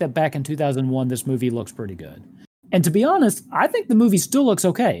 I think that back in 2001, this movie looks pretty good. And to be honest, I think the movie still looks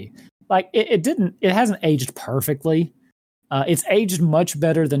okay. Like, it hasn't aged perfectly. It's aged much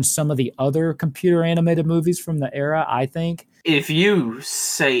better than some of the other computer animated movies from the era, I think. If you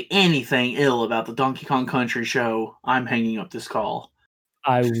say anything ill about the Donkey Kong Country show, I'm hanging up this call.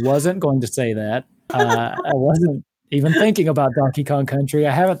 I wasn't going to say that. I wasn't even thinking about Donkey Kong Country.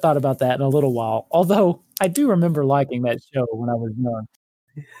 I haven't thought about that in a little while. Although, I do remember liking that show when I was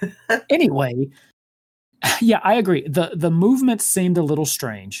young. Anyway, yeah, I agree. The movements seemed a little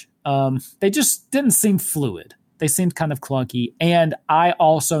strange. They just didn't seem fluid. They seemed kind of clunky. And I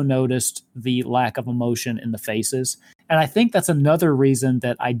also noticed the lack of emotion in the faces. And I think that's another reason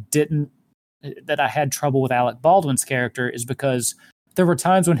that I had trouble with Alec Baldwin's character, is because there were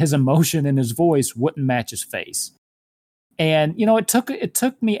times when his emotion and his voice wouldn't match his face. And it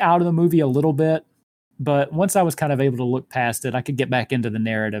took me out of the movie a little bit, but once I was kind of able to look past it, I could get back into the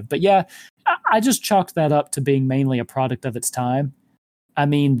narrative. But yeah, I just chalked that up to being mainly a product of its time. I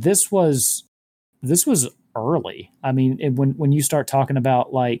mean, this was early. I mean, when you start talking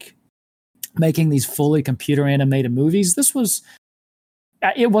about like making these fully computer animated movies,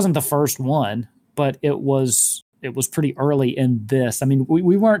 it wasn't the first one, but it was pretty early in this. I mean,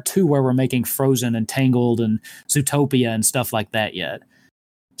 we weren't to where we're making Frozen and Tangled and Zootopia and stuff like that yet.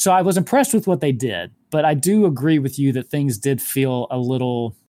 So I was impressed with what they did, but I do agree with you that things did feel a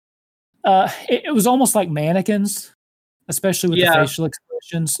little. It was almost like mannequins, especially with the facial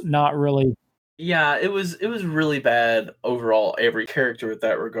expressions. Not really. Yeah, it was really bad overall. Every character with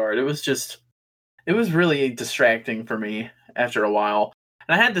that regard, it was really distracting for me after a while.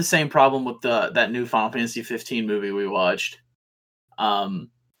 And I had the same problem with that new Final Fantasy 15 movie we watched. I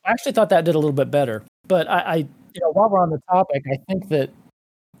actually thought that did a little bit better. But I while we're on the topic,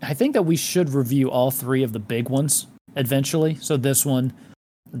 I think that we should review all three of the big ones eventually. So this one,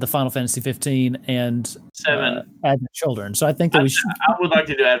 the Final Fantasy 15, and 7 Advent Children. So I think that we should. I would like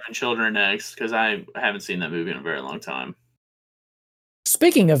to do Advent Children next because I haven't seen that movie in a very long time.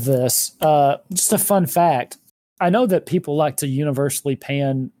 Speaking of this, just a fun fact. I know that people like to universally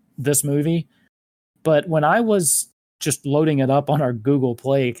pan this movie, but when I was just loading it up on our Google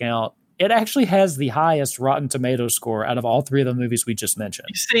Play account, it actually has the highest Rotten Tomatoes score out of all three of the movies we just mentioned.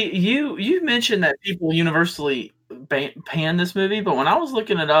 You see, you mentioned that people universally pan this movie, but when I was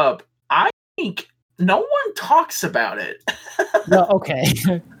looking it up, I think no one talks about it. No, okay.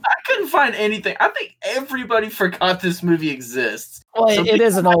 I couldn't find anything. I think everybody forgot this movie exists. Well, so it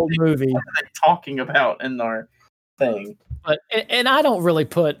is an old movie. What are they talking about in our thing? But and I don't really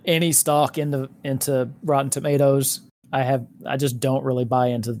put any stock into Rotten Tomatoes. I just don't really buy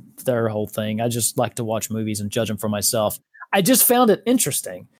into their whole thing. I just like to watch movies and judge them for myself. I just found it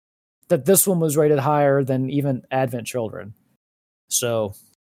interesting that this one was rated higher than even Advent Children. So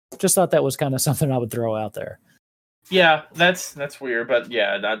just thought that was kind of something I would throw out there. Yeah, that's weird, but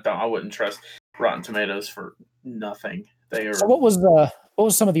yeah, I wouldn't trust Rotten Tomatoes for nothing. So what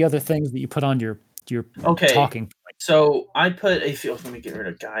was some of the other things that you put on your talking point? So I put let me get rid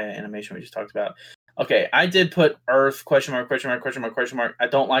of Gaia animation we just talked about. Okay, I did put Earth ? I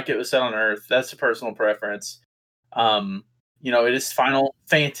don't like it was set on Earth. That's a personal preference. It is Final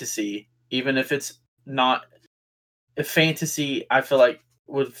Fantasy, even if it's not a fantasy. I feel like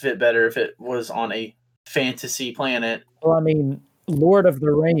would fit better if it was on a fantasy planet. Well, I mean, Lord of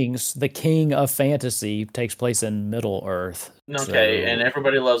the Rings, the king of fantasy, takes place in Middle Earth. Okay, and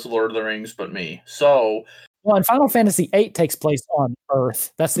everybody loves Lord of the Rings but me. So. Well, and Final Fantasy VIII takes place on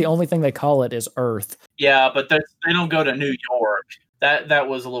Earth. That's the only thing they call it is Earth. Yeah, but they don't go to New York. That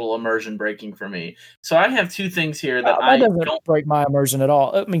was a little immersion breaking for me. So I have two things here that doesn't break my immersion at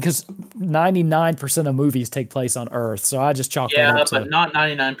all. I mean, because 99% of movies take place on Earth, so I just chalk that up to. Yeah, but not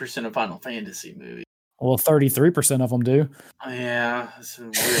 99% of Final Fantasy movies. Well, 33% of them do. Yeah, that's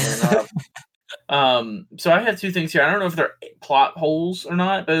weird enough. So I have two things here. I don't know if they're plot holes or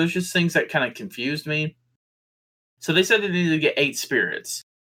not, but it was just things that kind of confused me. So they said they needed to get 8 spirits.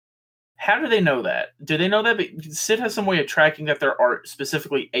 How do they know that? Do they know that? Sid has some way of tracking that there are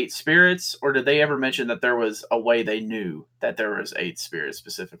specifically 8 spirits, or did they ever mention that there was a way they knew that there was 8 spirits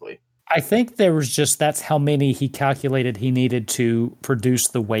specifically? I think there was that's how many he calculated he needed to produce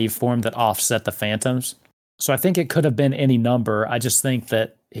the waveform that offset the phantoms. So I think it could have been any number. I just think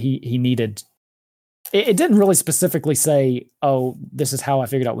that he needed. It didn't really specifically say, "Oh, this is how I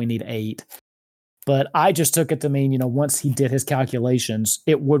figured out we need 8." But I just took it to mean, once he did his calculations,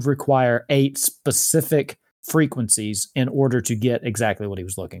 it would require 8 specific frequencies in order to get exactly what he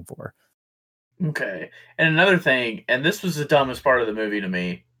was looking for. Okay. And another thing, and this was the dumbest part of the movie to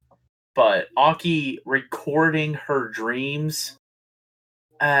me, but Aki recording her dreams.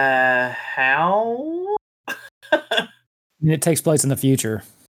 How? It takes place in the future.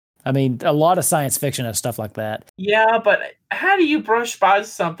 I mean, a lot of science fiction has stuff like that. Yeah, but how do you brush by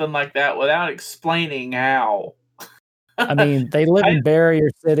something like that without explaining how? I mean, they live in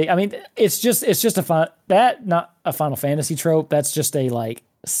Barrier City. I mean, it's just not a Final Fantasy trope. That's just a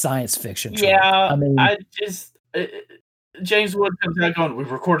science fiction trope. Yeah, I mean, James Wood comes out going, "We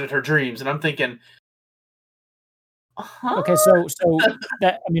recorded her dreams," and I'm thinking, okay, so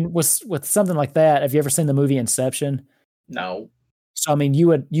that with something like that, have you ever seen the movie Inception? No. So I mean, you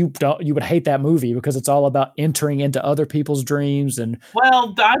would hate that movie because it's all about entering into other people's dreams and.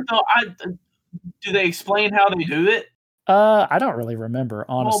 Well, do they explain how they do it? I don't really remember,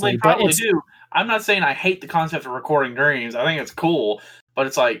 honestly. Well, they probably do. I'm not saying I hate the concept of recording dreams. I think it's cool, but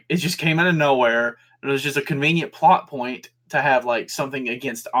it's like it just came out of nowhere, It was just a convenient plot point to have like something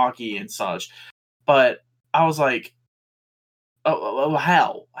against Aki and such. But I was like,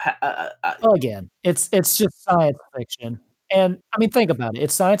 how? Well, again, it's just science fiction, and I mean, think about it.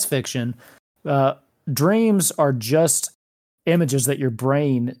 It's science fiction. Dreams are just images that your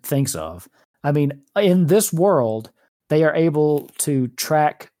brain thinks of. I mean, in this world, they are able to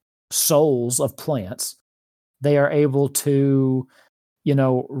track souls of plants. They are able to,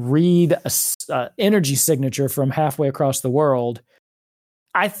 read a energy signature from halfway across the world.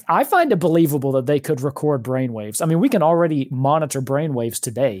 I find it believable that they could record brainwaves. I mean, we can already monitor brainwaves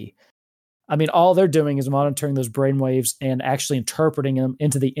today. I mean, all they're doing is monitoring those brainwaves and actually interpreting them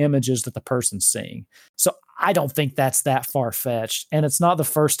into the images that the person's seeing. So I don't think that's that far-fetched. And it's not the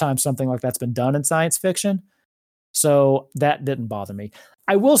first time something like that's been done in science fiction. So that didn't bother me.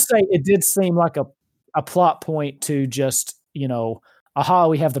 I will say it did seem like a plot point to just, aha,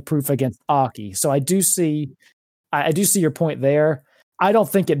 we have the proof against Aki. So I do see your point there. I don't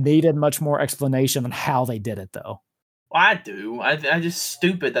think it needed much more explanation on how they did it, though. Well, I do. I just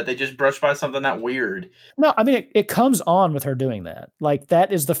stupid that they just brushed by something that weird. No, I mean, it comes on with her doing that. Like,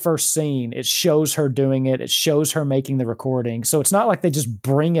 that is the first scene. It shows her doing it. It shows her making the recording. So it's not like they just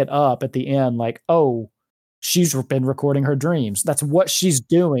bring it up at the end like, oh, she's been recording her dreams. That's what she's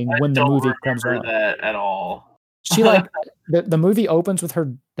doing when the movie comes on. That at all. She the movie opens with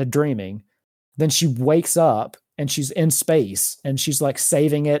her dreaming. Then she wakes up and she's in space and she's like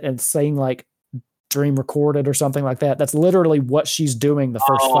saving it and saying like dream recorded or something like that. That's literally what she's doing the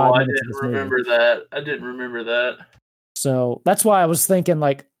first 5 minutes of this movie. I didn't remember that. So that's why I was thinking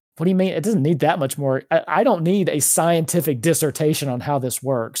like, what do you mean? It doesn't need that much more. I don't need a scientific dissertation on how this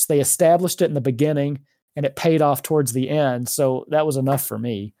works. They established it in the beginning and it paid off towards the end. So that was enough for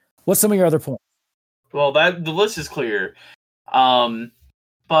me. What's some of your other points? Well, the list is clear.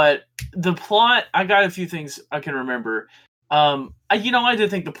 But the plot, I got a few things I can remember. I did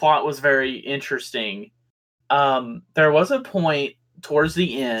think the plot was very interesting. There was a point towards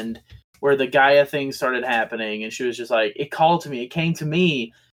the end where the Gaia thing started happening, and she was just like, it called to me, it came to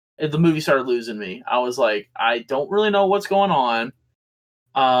me. The movie started losing me. I was like, I don't really know what's going on.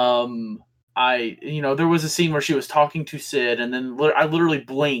 There was a scene where she was talking to Sid, and then I literally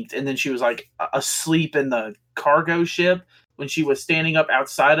blinked, and then she was like asleep in the cargo ship when she was standing up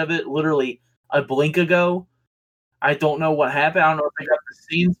outside of it, literally a blink ago. I don't know what happened. I don't know if they got the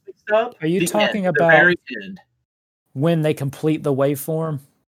scenes mixed up. Are you talking about the very end when they complete the waveform?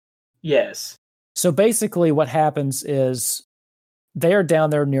 Yes. So basically what happens is they're down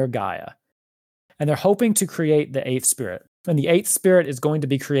there near Gaia, and they're hoping to create the eighth spirit. And the eighth spirit is going to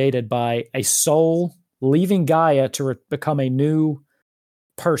be created by a soul leaving Gaia to become a new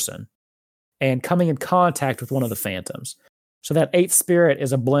person and coming in contact with one of the phantoms. So that eighth spirit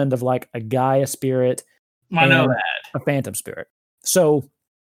is a blend of like a Gaia spirit and a phantom spirit. So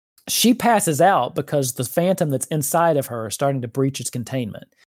she passes out because the phantom that's inside of her is starting to breach its containment.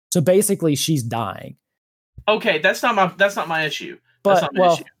 So basically she's dying. Okay, that's not my issue. But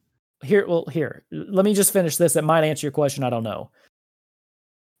issue. Here, let me just finish this. That might answer your question. I don't know.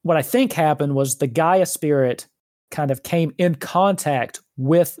 What I think happened was the Gaia spirit kind of came in contact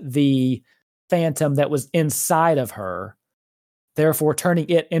with the phantom that was inside of her, therefore turning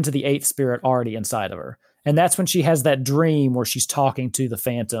it into the eighth spirit already inside of her. And that's when she has that dream where she's talking to the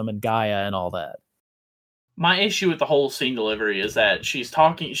phantom and Gaia and all that. My issue with the whole scene delivery is that she's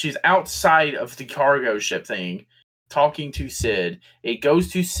outside of the cargo ship thing, talking to Sid. It goes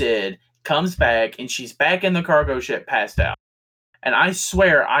to Sid, comes back, and she's back in the cargo ship passed out. And I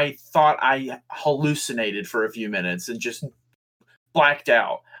swear I thought I hallucinated for a few minutes and just blacked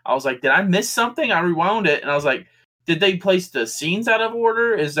out. I was like, did I miss something? I rewound it, and I was like, did they place the scenes out of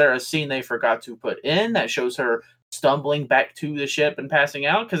order? Is there a scene they forgot to put in that shows her stumbling back to the ship and passing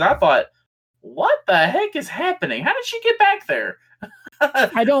out? Because I thought, what the heck is happening? How did she get back there?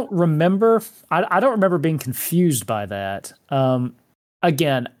 I don't remember. I don't remember being confused by that.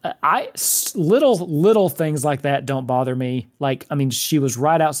 Again, little things like that don't bother me. Like, I mean, she was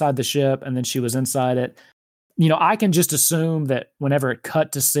right outside the ship and then she was inside it. I can just assume that whenever it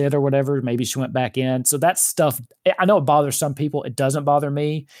cut to Sid or whatever, maybe she went back in. So that stuff, I know it bothers some people. It doesn't bother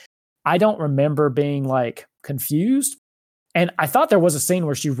me. I don't remember being like confused. And I thought there was a scene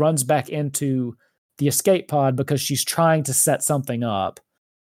where she runs back into the escape pod because she's trying to set something up.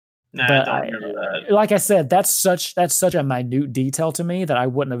 Nah, but I don't remember that. Like I said, that's such a minute detail to me that I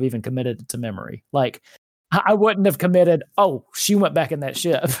wouldn't have even committed to memory. Like, I wouldn't have committed, oh, she went back in that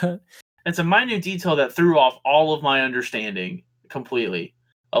ship. It's a minute detail that threw off all of my understanding completely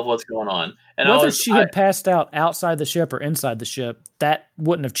of what's going on. And whether she had passed out outside the ship or inside the ship, that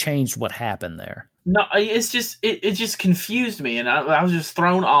wouldn't have changed what happened there. No, it's just it just confused me, and I was just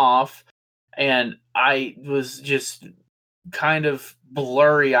thrown off, and I was just kind of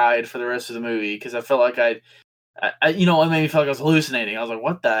blurry eyed for the rest of the movie because I felt like you know, it made me feel like I was hallucinating. I was like,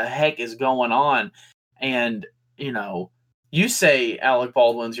 what the heck is going on? And, you know, you say Alec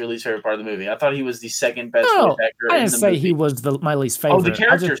Baldwin's your least favorite part of the movie. I thought he was the second best voice actor I in didn't the say movie. he was my least favorite. Oh, the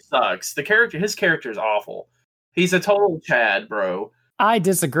character sucks. His character is awful. He's a total Chad, bro. I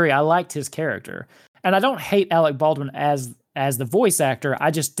disagree. I liked his character. And I don't hate Alec Baldwin as the voice actor. I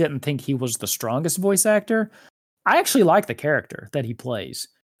just didn't think he was the strongest voice actor. I actually like the character that he plays.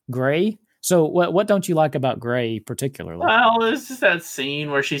 Gray. So what don't you like about Gray particularly? Well, it's just that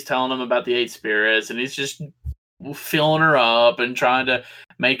scene where she's telling him about the 8 spirits, and he's just filling her up and trying to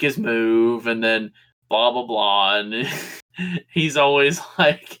make his move, and then blah, blah, blah. And he's always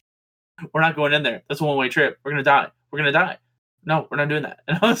like, we're not going in there. That's a one-way trip. We're going to die. We're going to die. No, we're not doing that.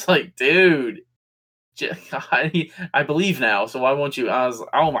 And I was like, dude, I believe now, so why won't you? I was,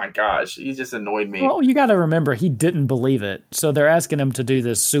 oh my gosh, he just annoyed me. Well, you got to remember, he didn't believe it. So they're asking him to do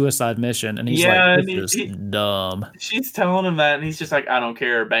this suicide mission, and he's like, this is dumb. She's telling him that, and he's just like, I don't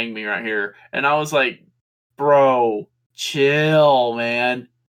care, bang me right here. And I was like, bro, chill, man.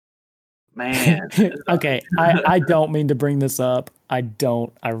 Okay, I don't mean to bring this up. I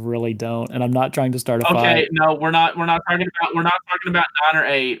really don't, and I'm not trying to start a fight. Okay, no, we're not talking about 9 or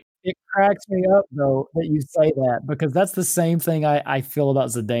 8. It cracks me up though that you say that, because that's the same thing I feel about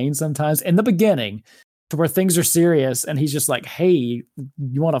Zidane sometimes in the beginning, to where things are serious and he's just like, "Hey,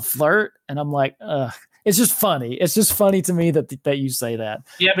 you want to flirt?" And I'm like, "Ugh." It's just funny. It's just funny to me that you say that.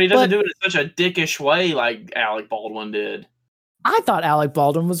 Yeah, but he doesn't do it in such a dickish way like Alec Baldwin did. I thought Alec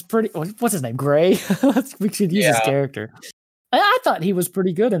Baldwin was pretty. What's his name? Gray. We should use his character. I thought he was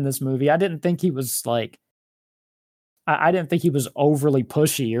pretty good in this movie. I didn't think he was like. I didn't think he was overly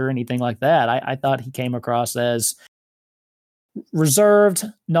pushy or anything like that. I thought he came across as reserved,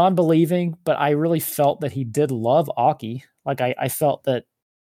 non-believing, but I really felt that he did love Aki. Like I felt that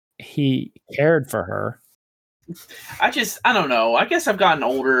he cared for her. I don't know. I guess I've gotten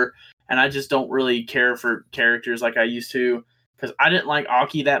older and I just don't really care for characters like I used to, because I didn't like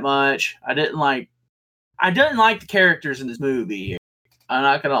Aki that much. I didn't like the characters in this movie. I'm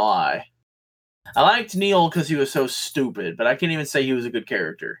not gonna lie. I liked Neil because he was so stupid, but I can't even say he was a good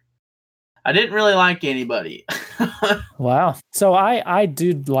character. I didn't really like anybody. Wow. So I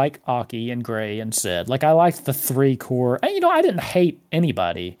did like Aki and Gray and Sid. Like, I liked the 3 core. And, I didn't hate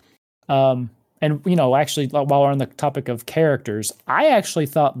anybody. And, actually, while we're on the topic of characters, I actually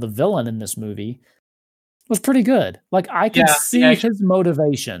thought the villain in this movie was pretty good. Like, I could see his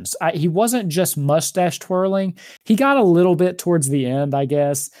motivations. He wasn't just mustache twirling. He got a little bit towards the end, I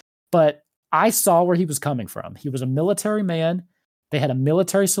guess. But I saw where he was coming from. He was a military man. They had a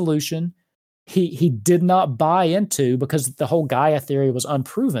military solution. He did not buy into, because the whole Gaia theory was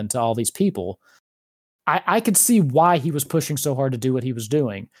unproven to all these people. I could see why he was pushing so hard to do what he was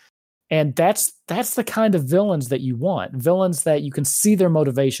doing. And that's the kind of villains that you want. Villains that you can see their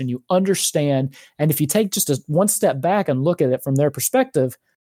motivation, you understand, and if you take just one step back and look at it from their perspective,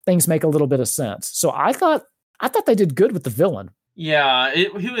 things make a little bit of sense. So I thought they did good with the villain. Yeah,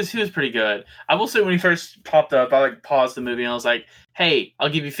 he was pretty good. I will say, when he first popped up, I paused the movie and I was like, "Hey, I'll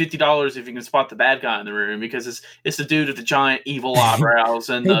give you $50 if you can spot the bad guy in the room," because it's the dude with the giant evil eyebrows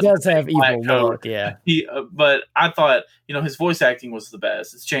and he does have evil look. Yeah, but I thought, his voice acting was the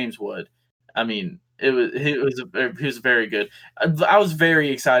best. It's James Wood. I mean, he was very good. I was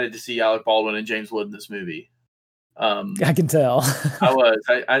very excited to see Alec Baldwin and James Wood in this movie. I can tell. I was.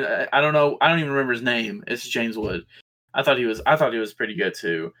 I don't know. I don't even remember his name. It's James Wood. I thought he was pretty good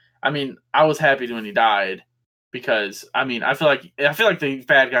too. I mean, I was happy when he died, because I feel like the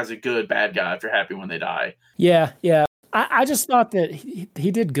bad guy's a good bad guy if you're happy when they die. Yeah. I just thought that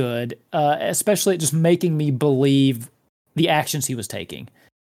he did good, especially just making me believe the actions he was taking.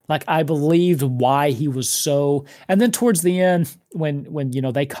 Like, I believed why he was so. And then towards the end, when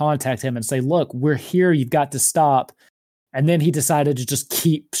they contact him and say, "Look, we're here. You've got to stop." And then he decided to just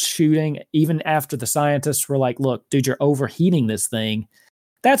keep shooting, even after the scientists were like, "Look, dude, you're overheating this thing."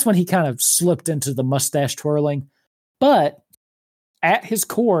 That's when he kind of slipped into the mustache twirling. But at his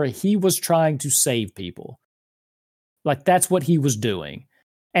core, he was trying to save people. Like, that's what he was doing.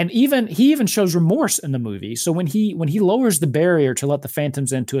 And he even shows remorse in the movie. So when he lowers the barrier to let the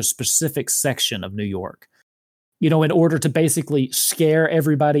Phantoms into a specific section of New York, in order to basically scare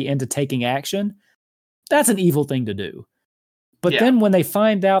everybody into taking action, that's an evil thing to do. But then when they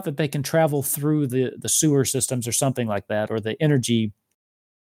find out that they can travel through the sewer systems or something like that, or the energy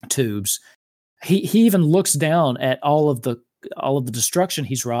tubes, he even looks down at all of the all of the destruction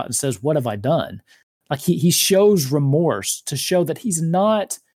he's wrought and says, "What have I done?" Like he shows remorse to show that he's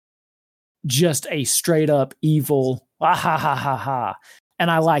not just a straight up evil, ah, ha ha ha ha.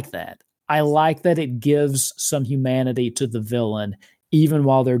 And I like that. I like that it gives some humanity to the villain, even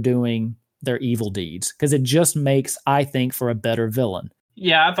while they're doing their evil deeds, because it just makes, I think, for a better villain.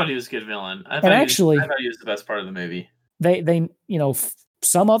 Yeah, I thought he was a good villain. I thought he was the best part of the movie. They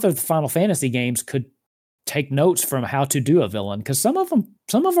some other Final Fantasy games could take notes from how to do a villain, because some of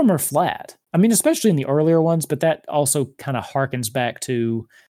them are flat. I mean, especially in the earlier ones, but that also kind of harkens back to,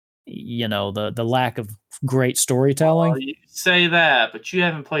 the lack of great storytelling. Well, you say that, but you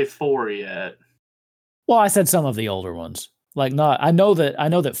haven't played 4 yet. Well, I said some of the older ones. I know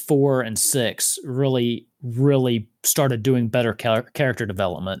that 4 and 6 really, really started doing better character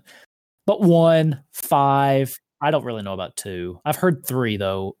development. But 1, 5, I don't really know about 2. I've heard 3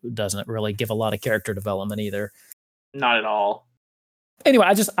 though doesn't really give a lot of character development either. Not at all. Anyway,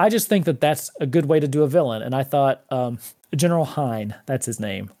 I just think that that's a good way to do a villain, and I thought General Hein, that's his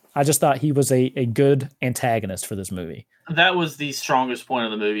name. I just thought he was a good antagonist for this movie. That was the strongest point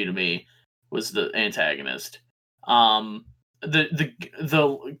of the movie to me, was the antagonist. The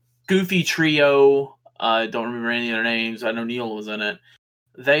goofy trio, I don't remember any of their names. I know Neil was in it.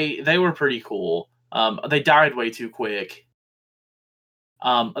 They were pretty cool. They died way too quick.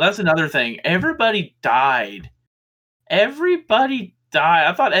 That's another thing. Everybody died.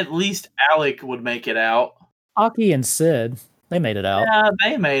 I thought at least Alec would make it out. Aki and Sid, they made it out. Yeah,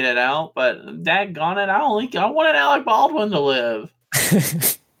 they made it out, but daggone it, I wanted Alec Baldwin to live.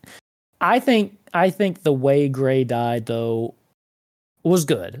 I think the way Gray died though was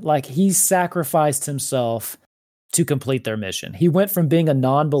good. Like, he sacrificed himself to complete their mission. He went from being a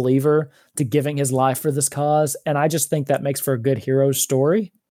non-believer to giving his life for this cause, and I just think that makes for a good hero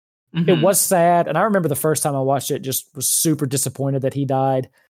story. Mm-hmm. It was sad, and I remember the first time I watched it, just was super disappointed that he died.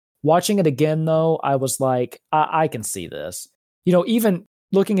 Watching it again, though, I was like, I can see this. Even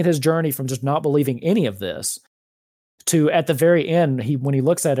looking at his journey from just not believing any of this to at the very end, when he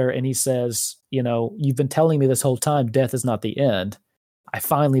looks at her and he says, "You've been telling me this whole time, death is not the end. I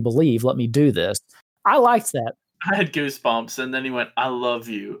finally believe, let me do this." I liked that. I had goosebumps, and then he went, "I love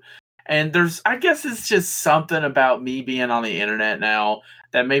you." And I guess it's just something about me being on the internet now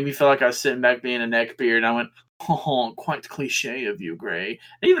that made me feel like I was sitting back being a neckbeard, and I went, "Oh, quite cliche of you, Gray."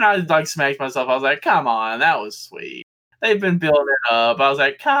 And even I smacked myself. I was like, "Come on, that was sweet. They've been building it up." I was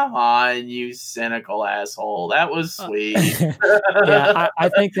like, "Come on, you cynical asshole. That was sweet." Yeah, I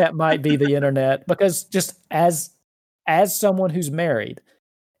think that might be the internet, because just as someone who's married,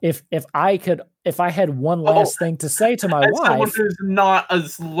 if I had one last thing to say to my wife, someone who's not a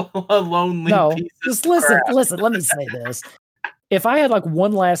lonely piece of just listen, let me say this. If I had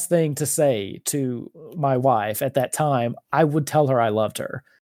one last thing to say to my wife at that time, I would tell her I loved her.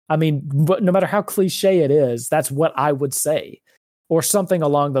 I mean, but no matter how cliche it is, that's what I would say, or something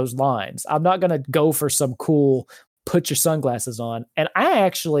along those lines. I'm not going to go for some cool, put your sunglasses on. And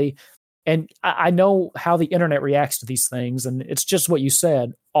I know how the internet reacts to these things, and it's just what you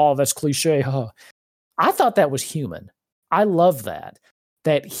said. Oh, that's cliche. Huh? I thought that was human. I love that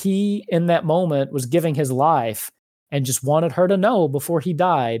he, in that moment, was giving his life and just wanted her to know before he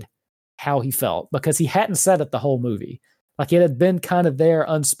died how he felt, because he hadn't said it the whole movie. Like, it had been kind of there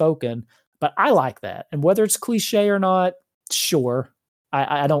unspoken, but I like that. And whether it's cliche or not, sure,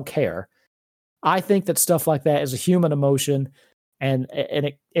 I don't care. I think that stuff like that is a human emotion, and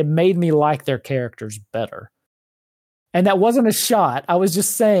it made me like their characters better. And that wasn't a shot. I was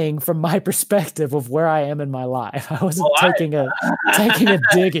just saying from my perspective of where I am in my life. I wasn't taking a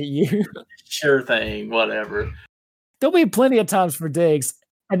dig at you. Sure thing, whatever. There'll be plenty of times for digs,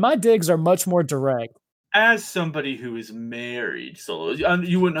 and my digs are much more direct. As somebody who is married, so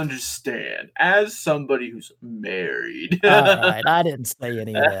you wouldn't understand. As somebody who's married. All right, I didn't say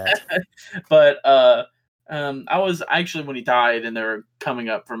any of that. But I was actually, when he died and they were coming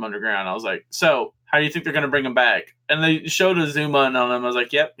up from underground, I was like, "So, how do you think they're going to bring him back?" And they showed a zoom in on him. I was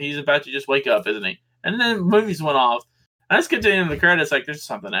like, "Yep, he's about to just wake up, isn't he?" And then movies went off. And I just continued in the credits, like, there's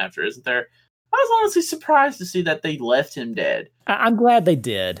something after, isn't there? I was honestly surprised to see that they left him dead. I'm glad they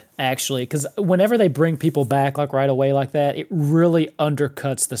did, actually, because whenever they bring people back right away like that, it really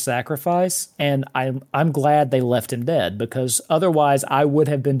undercuts the sacrifice. And I'm glad they left him dead, because otherwise I would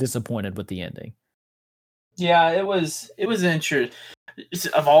have been disappointed with the ending. Yeah, it was interesting.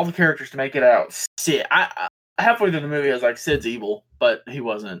 Of all the characters to make it out, Sid. I halfway through the movie, I was like, Sid's evil, but he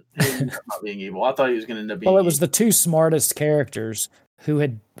wasn't. He was not being evil. I thought he was going to end up being. Well, it was the two smartest characters who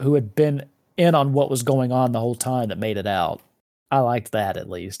had been in on what was going on the whole time that made it out. I liked that, at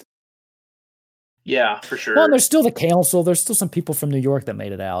least. Yeah, for sure. Well, and there's still the council. There's still some people from New York that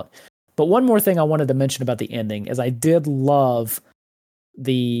made it out. But one more thing I wanted to mention about the ending is I did love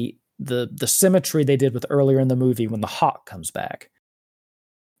the symmetry they did with earlier in the movie when the hawk comes back.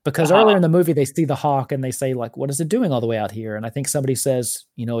 Because earlier in the movie they see the hawk and they say, like, what is it doing all the way out here? And I think somebody says,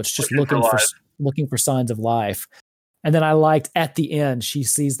 it's just looking for signs of life. And then I liked at the end she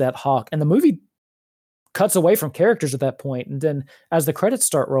sees that hawk, and the movie cuts away from characters at that point. And then as the credits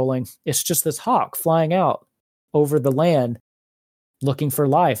start rolling, it's just this hawk flying out over the land looking for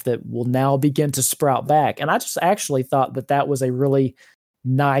life that will now begin to sprout back. And I just actually thought that was a really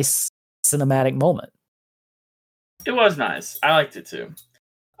nice cinematic moment. It was nice. I liked it too.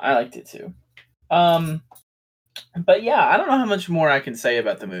 But yeah, I don't know how much more I can say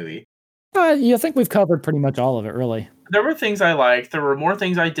about the movie. I think we've covered pretty much all of it, really. There were things I liked. There were more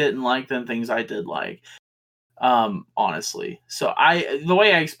things I didn't like than things I did like. Honestly. So the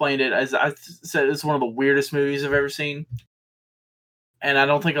way I explained it, as I said, it's one of the weirdest movies I've ever seen. And I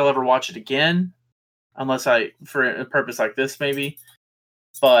don't think I'll ever watch it again. Unless for a purpose like this, maybe.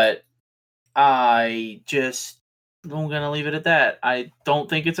 But I'm going to leave it at that. I don't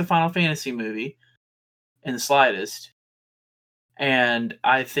think it's a Final Fantasy movie in the slightest. And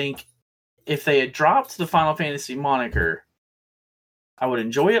I think if they had dropped the Final Fantasy moniker, I would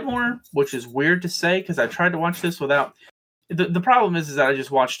enjoy it more, which is weird to say because I tried to watch this without... The problem is that I just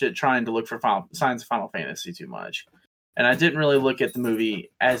watched it trying to look for signs of Final Fantasy too much. And I didn't really look at the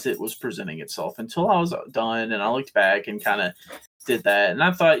movie as it was presenting itself until I was done, and I looked back and kind of did that. And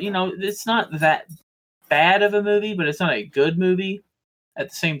I thought, it's not that bad of a movie, but it's not a good movie at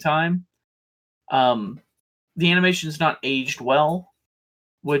the same time. The animation's not aged well,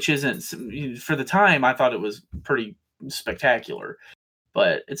 which isn't... For the time, I thought it was pretty spectacular.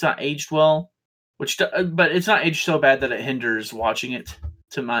 But it's not aged well, but it's not aged so bad that it hinders watching it,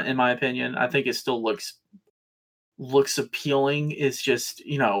 in my opinion. I think it still looks appealing. It's just,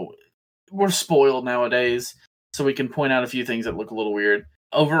 we're spoiled nowadays, so we can point out a few things that look a little weird.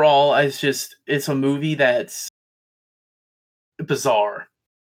 Overall, it's a movie that's bizarre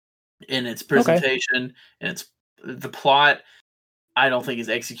in its presentation, and the plot I don't think is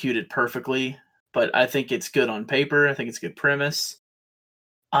executed perfectly, but I think it's good on paper. I think it's a good premise.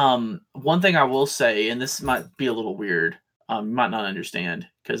 One thing I will say, and this might be a little weird, you might not understand,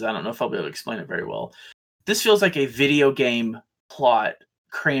 because I don't know if I'll be able to explain it very well. This feels like a video game plot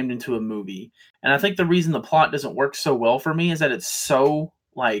crammed into a movie. And I think the reason the plot doesn't work so well for me is that it's so,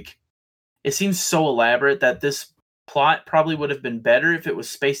 it seems so elaborate that this plot probably would have been better if it was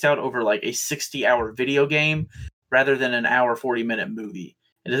spaced out over like a 60-hour video game rather than an hour 40-minute movie.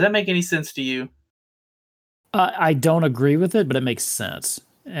 And does that make any sense to you? I don't agree with it, but it makes sense.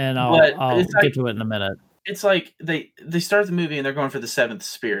 And I'll get to it in a minute. It's like they start the movie and they're going for the seventh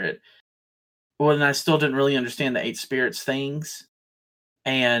spirit. Well, and I still didn't really understand the eight spirits things.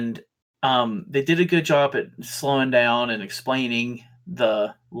 And they did a good job at slowing down and explaining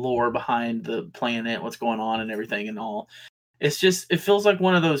the lore behind the planet, what's going on and everything and all. It's just, it feels like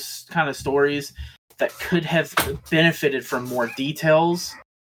one of those kind of stories that could have benefited from more details,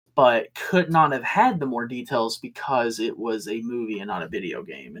 but could not have had the more details because it was a movie and not a video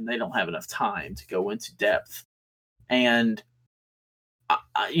game, and they don't have enough time to go into depth. And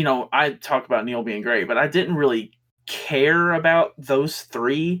I talk about Neil being great, but I didn't really care about those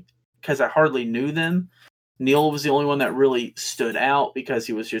three because I hardly knew them. Neil was the only one that really stood out because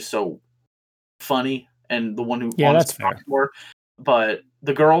he was just so funny and the one who that's fair. More. But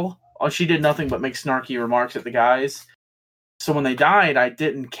the girl, she did nothing but make snarky remarks at the guys. So when they died, I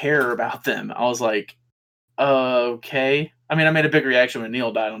didn't care about them. I was like, okay. I mean, I made a big reaction when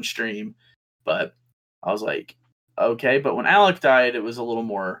Neil died on stream, but I was like, okay. But when Alec died, it was a little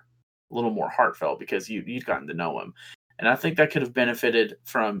more heartfelt because you'd gotten to know him. And I think that could have benefited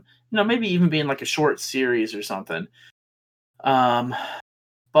from, maybe even being like a short series or something.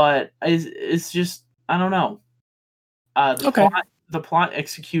 But it's just, I don't know. The plot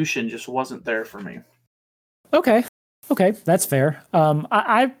execution just wasn't there for me. Okay, that's fair.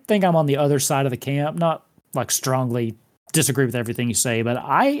 I think I'm on the other side of the camp, not like strongly disagree with everything you say, but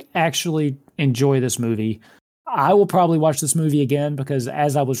I actually enjoy this movie. I will probably watch this movie again because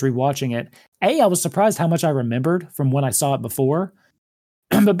as I was rewatching it, A, I was surprised how much I remembered from when I saw it before,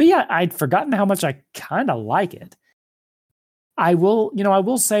 but B, I'd forgotten how much I kind of like it. I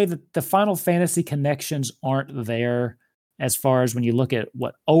will say that the Final Fantasy connections aren't there as far as when you look at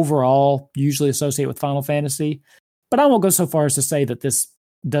what overall usually associate with Final Fantasy, but I won't go so far as to say that this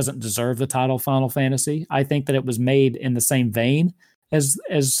doesn't deserve the title Final Fantasy. I think that it was made in the same vein as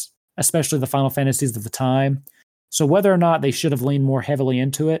especially the Final Fantasies of the time. So whether or not they should have leaned more heavily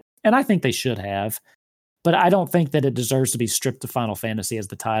into it, And I think they should have. But I don't think that it deserves to be stripped of Final Fantasy as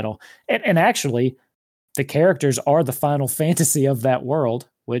the title. And actually, the characters are the Final Fantasy of that world,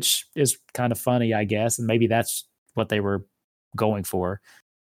 which is kind of funny, I guess. And maybe that's what they were going for.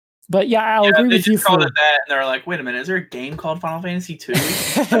 But yeah, I'll agree with you. They called it that, and they're like, "Wait a minute, is there a game called Final Fantasy 2?"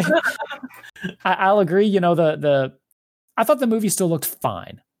 I'll agree. You know, I thought the movie still looked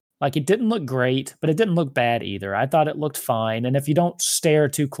fine. Like, it didn't look great, but it didn't look bad either. I thought it looked fine. And if you don't stare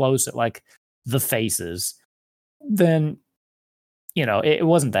too close at like the faces, then you know it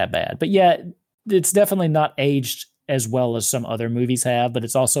wasn't that bad. But yeah, it's definitely not aged as well as some other movies have, but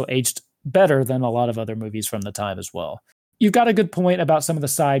it's also aged better than a lot of other movies from the time as well. You've got a good point about some of the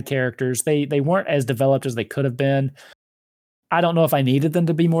side characters. They weren't as developed as they could have been. I don't know if I needed them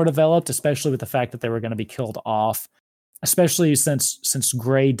to be more developed, especially with the fact that they were going to be killed off. Especially since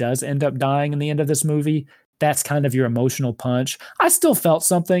Gray does end up dying in the end of this movie. That's kind of your emotional punch. I still felt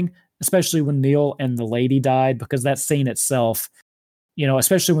something, especially when Neil and the lady died, because that scene itself, you know,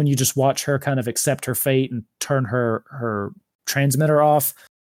 especially when you just watch her kind of accept her fate and turn her transmitter off,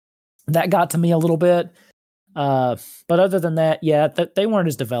 that got to me a little bit. But other than that, yeah, they weren't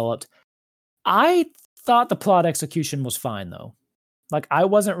as developed. I thought the plot execution was fine, though. Like, I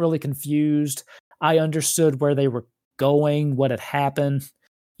wasn't really confused. I understood where they were going, what had happened.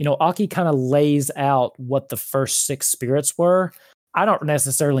 You know, Aki kind of lays out what the first 6 spirits were. I don't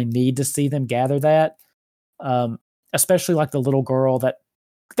necessarily need to see them gather that. Especially like the little girl, that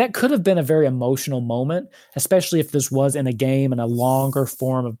could have been a very emotional moment, especially if this was in a game and a longer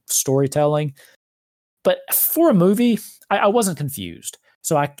form of storytelling. But for a movie, I wasn't confused.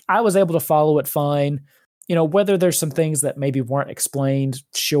 So I was able to follow it fine. You know, whether there's some things that maybe weren't explained,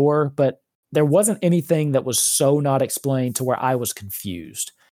 sure, but there wasn't anything that was so not explained to where I was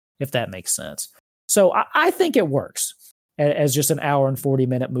confused, if that makes sense. So I think it works as just an hour and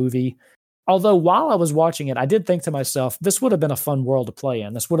 40-minute movie. Although while I was watching it, I did think to myself, this would have been a fun world to play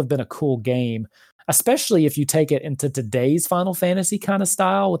in. This would have been a cool game, especially if you take it into today's Final Fantasy kind of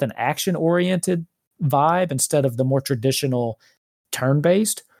style with an action-oriented vibe instead of the more traditional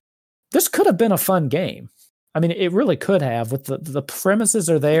turn-based. This could have been a fun game. I mean, it really could have. With the premises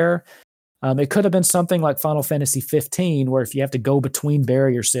are there. It could have been something like Final Fantasy 15, where if you have to go between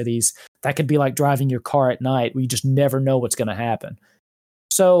barrier cities, that could be like driving your car at night, where you just never know what's going to happen.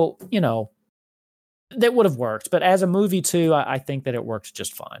 So, you know, that would have worked. But as a movie, too, I think that it worked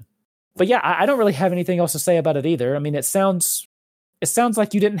just fine. But yeah, I don't really have anything else to say about it either. I mean, it sounds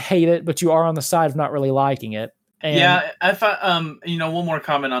like you didn't hate it, but you are on the side of not really liking it. And yeah, I thought, you know, one more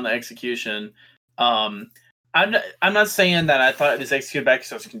comment on the execution. I'm not saying that I thought it was executed bad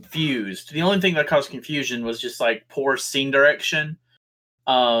because I was confused. The only thing that caused confusion was just like poor scene direction.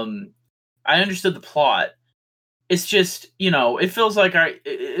 I understood the plot. It's just, you know, it feels like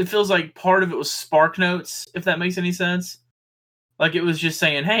part of it was Spark Notes, if that makes any sense. Like, it was just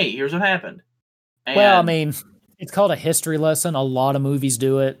saying, "Hey, here's what happened." And well, I mean, it's called a history lesson. A lot of movies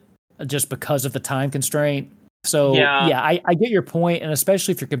do it just because of the time constraint. So yeah, I get your point, and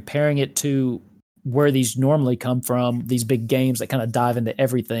especially if you're comparing it to where these normally come from, these big games that kind of dive into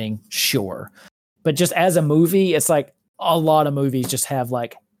everything, sure. But just as a movie, it's like a lot of movies just have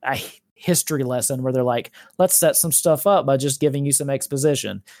like a history lesson where they're like, let's set some stuff up by just giving you some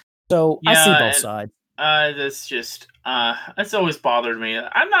exposition. So I see both sides. That's just, that's always bothered me.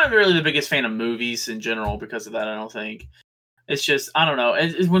 I'm not really the biggest fan of movies in general because of that, I don't think. It's just, I don't know.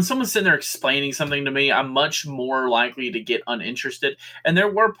 When someone's sitting there explaining something to me, I'm much more likely to get uninterested. And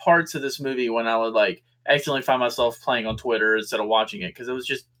there were parts of this movie when I would like accidentally find myself playing on Twitter instead of watching it because it was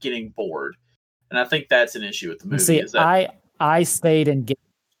just getting bored. And I think that's an issue with the movie. See, I stayed engaged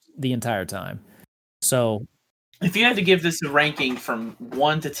the entire time. So if you had to give this a ranking from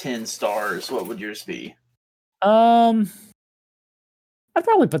 1 to 10 stars, what would yours be? I'd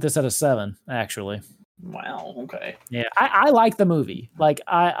probably put this at a 7, actually. Wow, okay. Yeah, I like the movie. Like,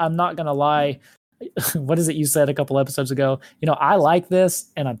 I'm not going to lie. What is it you said a couple episodes ago? You know, I like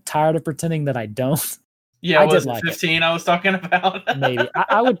this, and I'm tired of pretending that I don't. Yeah, was it 15 I was talking about? Maybe.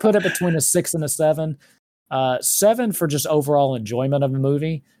 I would put it between a 6 and a 7. 7 for just overall enjoyment of the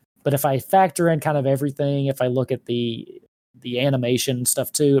movie. But if I factor in kind of everything, if I look at the animation and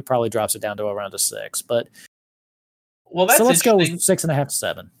stuff too, it probably drops it down to around a 6. But well, that's so let's go with 6.5 to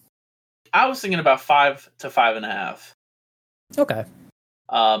 7. I was thinking about 5 to 5.5. Okay.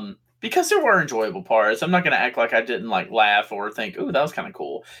 Because there were enjoyable parts. I'm not going to act like I didn't like laugh or think, "Ooh, that was kind of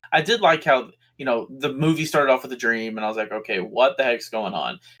cool." I did like how, you know, the movie started off with a dream, and I was like, "Okay, what the heck's going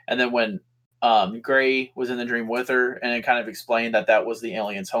on?" And then when Gray was in the dream with her, and it kind of explained that was the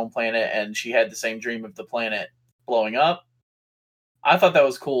alien's home planet, and she had the same dream of the planet blowing up. I thought that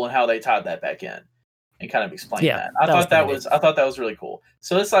was cool and how they tied that back in and kind of explained that. I thought that was really cool.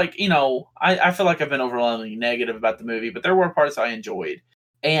 So it's like, I feel like I've been overwhelmingly negative about the movie, but there were parts I enjoyed.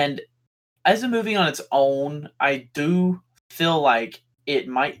 And as a movie on its own, I do feel like it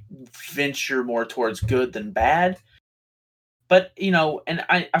might venture more towards good than bad. But, and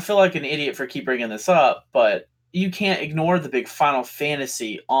I feel like an idiot for keep bringing this up, but you can't ignore the big Final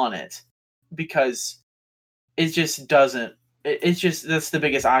Fantasy on it because it just doesn't. It's just, that's the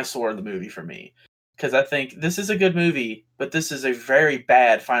biggest eyesore of the movie for me. Because I think this is a good movie, but this is a very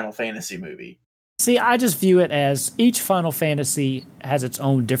bad Final Fantasy movie. See, I just view it as each Final Fantasy has its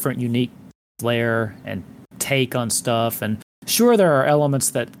own different unique flair and take on stuff. And sure, there are elements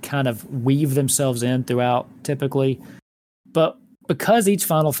that kind of weave themselves in throughout typically. But because each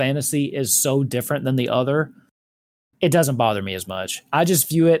Final Fantasy is so different than the other, it doesn't bother me as much. I just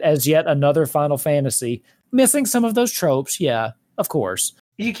view it as yet another Final Fantasy, missing some of those tropes, yeah, of course.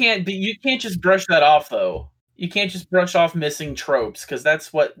 You can't just brush that off, though. You can't just brush off missing tropes, because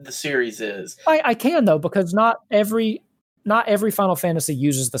that's what the series is. I can, though, because not every Final Fantasy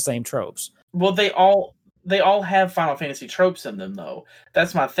uses the same tropes. Well, they all have Final Fantasy tropes in them, though.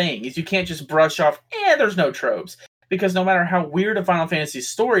 That's my thing, is you can't just brush off, there's no tropes. Because no matter how weird a Final Fantasy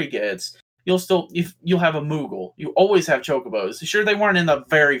story gets, you'll have a Moogle. You always have Chocobos. Sure, they weren't in the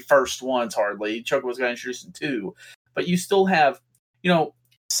very first ones, hardly. Chocobos got introduced in 2. But you still have,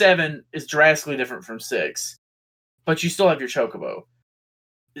 7 is drastically different from 6. But you still have your Chocobo.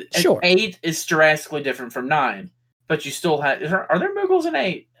 Sure. 8 is drastically different from 9. But you still have... Are there Moogles in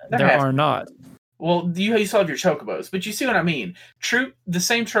 8? There are not. Well, you still have your Chocobos. But you see what I mean. The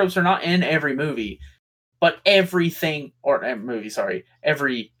same tropes are not in every movie. But every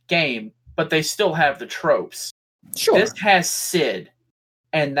game, but they still have the tropes. Sure. This has Cid,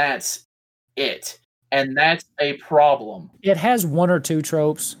 and that's it. And that's a problem. It has 1 or 2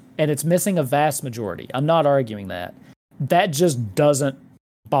 tropes, and it's missing a vast majority. I'm not arguing that. That just doesn't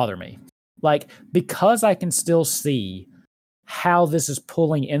bother me. Like, because I can still see how this is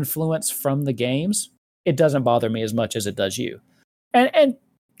pulling influence from the games, it doesn't bother me as much as it does you. And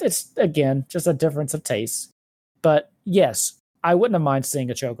it's, again, just a difference of taste. But yes, I wouldn't have mind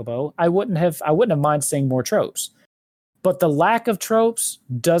seeing a Chocobo. I wouldn't have mind seeing more tropes. But the lack of tropes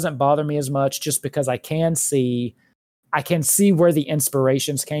doesn't bother me as much, just because I can see where the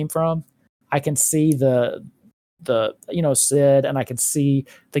inspirations came from. I can see the Cid, and I can see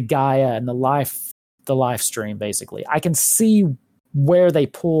the Gaia and the live stream, basically. I can see where they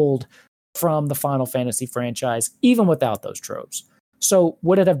pulled from the Final Fantasy franchise, even without those tropes. So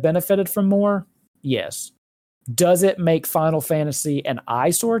would it have benefited from more? Yes. Does it make Final Fantasy an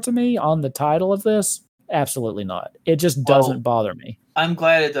eyesore to me on the title of this? Absolutely not. It just doesn't bother me. I'm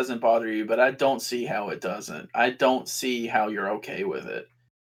glad it doesn't bother you, but I don't see how it doesn't. I don't see how you're okay with it.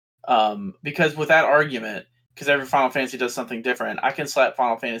 Because with that argument, because every Final Fantasy does something different, I can slap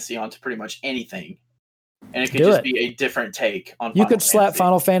Final Fantasy onto pretty much anything. And it could just be a different take on You could slap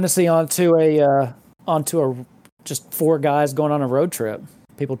Final Fantasy onto a just 4 guys going on a road trip.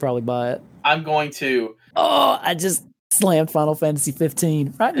 People would probably buy it. I'm going to... Oh, I just slammed Final Fantasy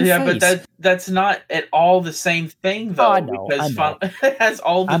 15 right in the face. But that's not at all the same thing, though. Oh, I know. Because it has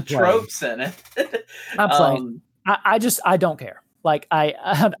all the tropes in it. I'm playing. I don't care. Like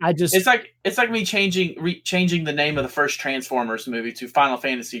I just... It's like me changing the name of the first Transformers movie to Final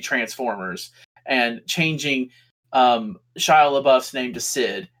Fantasy Transformers, and changing Shia LaBeouf's name to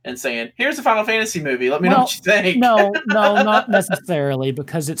Sid, and saying, "Here's a Final Fantasy movie. Let me know what you think." No, not necessarily,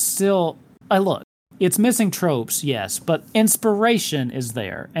 because it's still... look, it's missing tropes, yes, but inspiration is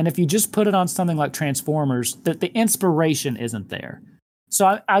there. And if you just put it on something like Transformers, the inspiration isn't there.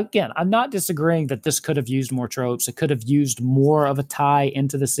 So I'm not disagreeing that this could have used more tropes. It could have used more of a tie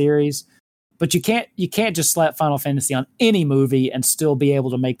into the series. But you can't just slap Final Fantasy on any movie and still be able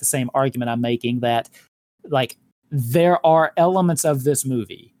to make the same argument I'm making, that like there are elements of this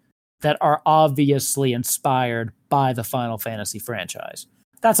movie that are obviously inspired by the Final Fantasy franchise.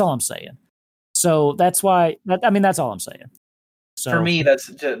 That's all I'm saying. So that's why. That's all I'm saying. So for me,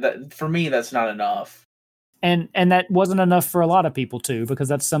 that's not enough. And that wasn't enough for a lot of people too, because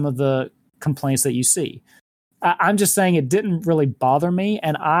that's some of the complaints that you see. I'm just saying it didn't really bother me,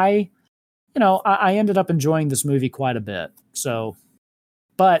 and I ended up enjoying this movie quite a bit. So,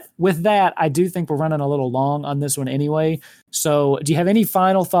 but with that, I do think we're running a little long on this one anyway. So, do you have any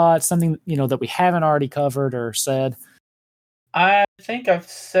final thoughts? Something that we haven't already covered or said? I think I've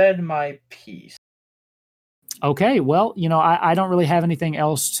said my piece. Okay, well, I don't really have anything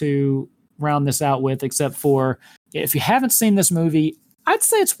else to round this out with, except for, if you haven't seen this movie, I'd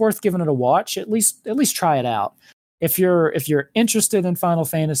say it's worth giving it a watch. At least try it out. if you're interested in Final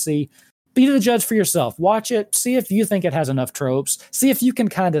Fantasy, be the judge for yourself. Watch it, see if you think it has enough tropes, see if you can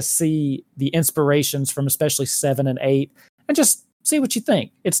kind of see the inspirations from especially 7 and 8, and just see what you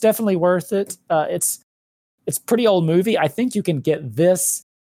think. It's definitely worth it. It's a pretty old movie. I think you can get this,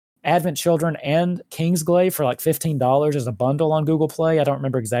 Advent Children, and Kingsglaive for like $15 as a bundle on Google Play. I don't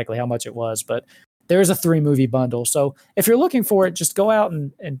remember exactly how much it was, but there is a 3-movie bundle. So if you're looking for it, just go out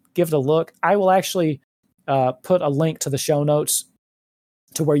and give it a look. I will actually put a link to the show notes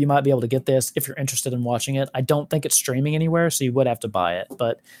to where you might be able to get this if you're interested in watching it. I don't think it's streaming anywhere, so you would have to buy it.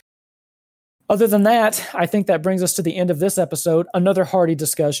 But other than that, I think that brings us to the end of this episode. Another hearty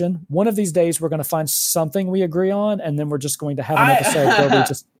discussion. One of these days, we're going to find something we agree on, and then we're just going to have an episode where we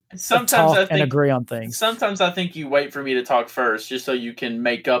just talk and agree on things. Sometimes I think you wait for me to talk first, just so you can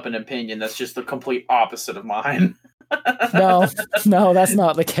make up an opinion that's just the complete opposite of mine. No, that's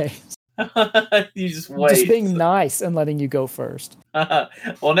not the case. You just wait. Just being nice and letting you go first.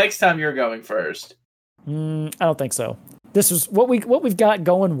 Well, next time you're going first. I don't think so. This is what we've got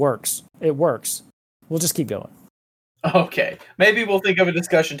going works. It works. We'll just keep going. Okay. Maybe we'll think of a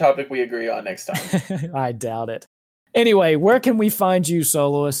discussion topic we agree on next time. I doubt it. Anyway, where can we find you,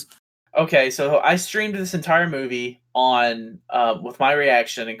 Soloist? Okay, so I streamed this entire movie on with my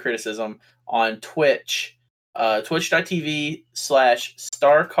reaction and criticism on Twitch.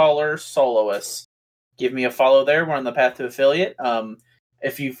 Twitch.tv/StarCallerSoloist. Give me a follow there. We're on the path to affiliate.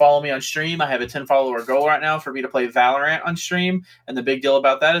 If you follow me on stream, I have a 10-follower goal right now for me to play Valorant on stream. And the big deal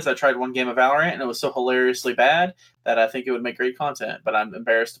about that is I tried one game of Valorant and it was so hilariously bad that I think it would make great content. But I'm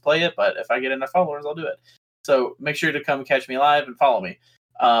embarrassed to play it. But if I get enough followers, I'll do it. So make sure to come catch me live and follow me.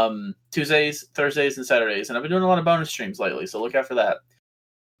 Tuesdays, Thursdays, and Saturdays. And I've been doing a lot of bonus streams lately, so look out for that.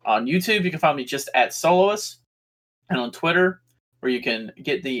 On YouTube, you can find me just at Soloist. And on Twitter, where you can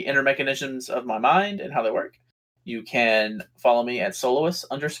get the inner mechanisms of my mind and how they work, you can follow me at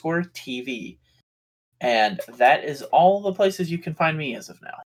Soloist_TV. And that is all the places you can find me as of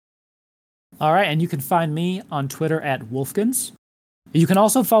now. All right, and you can find me on Twitter at Wolfkins. You can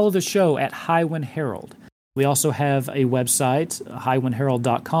also follow the show at Highwind Herald. We also have a website,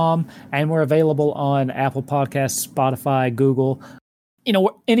 highwindherald.com, and we're available on Apple Podcasts, Spotify, Google,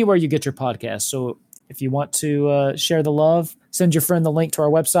 anywhere you get your podcasts. So if you want to share the love, send your friend the link to our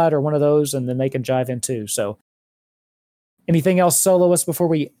website or one of those, and then they can jive in too. So anything else, Soloist, before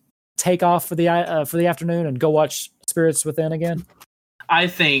we take off for the afternoon and go watch Spirits Within again? I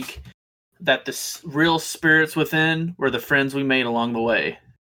think that the real spirits within were the friends we made along the way.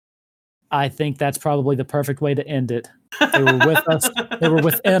 I think that's probably the perfect way to end it. They were with us. They were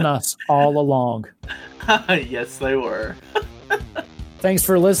within us all along. Yes, they were. Thanks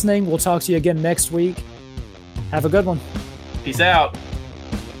for listening. We'll talk to you again next week. Have a good one. Peace out.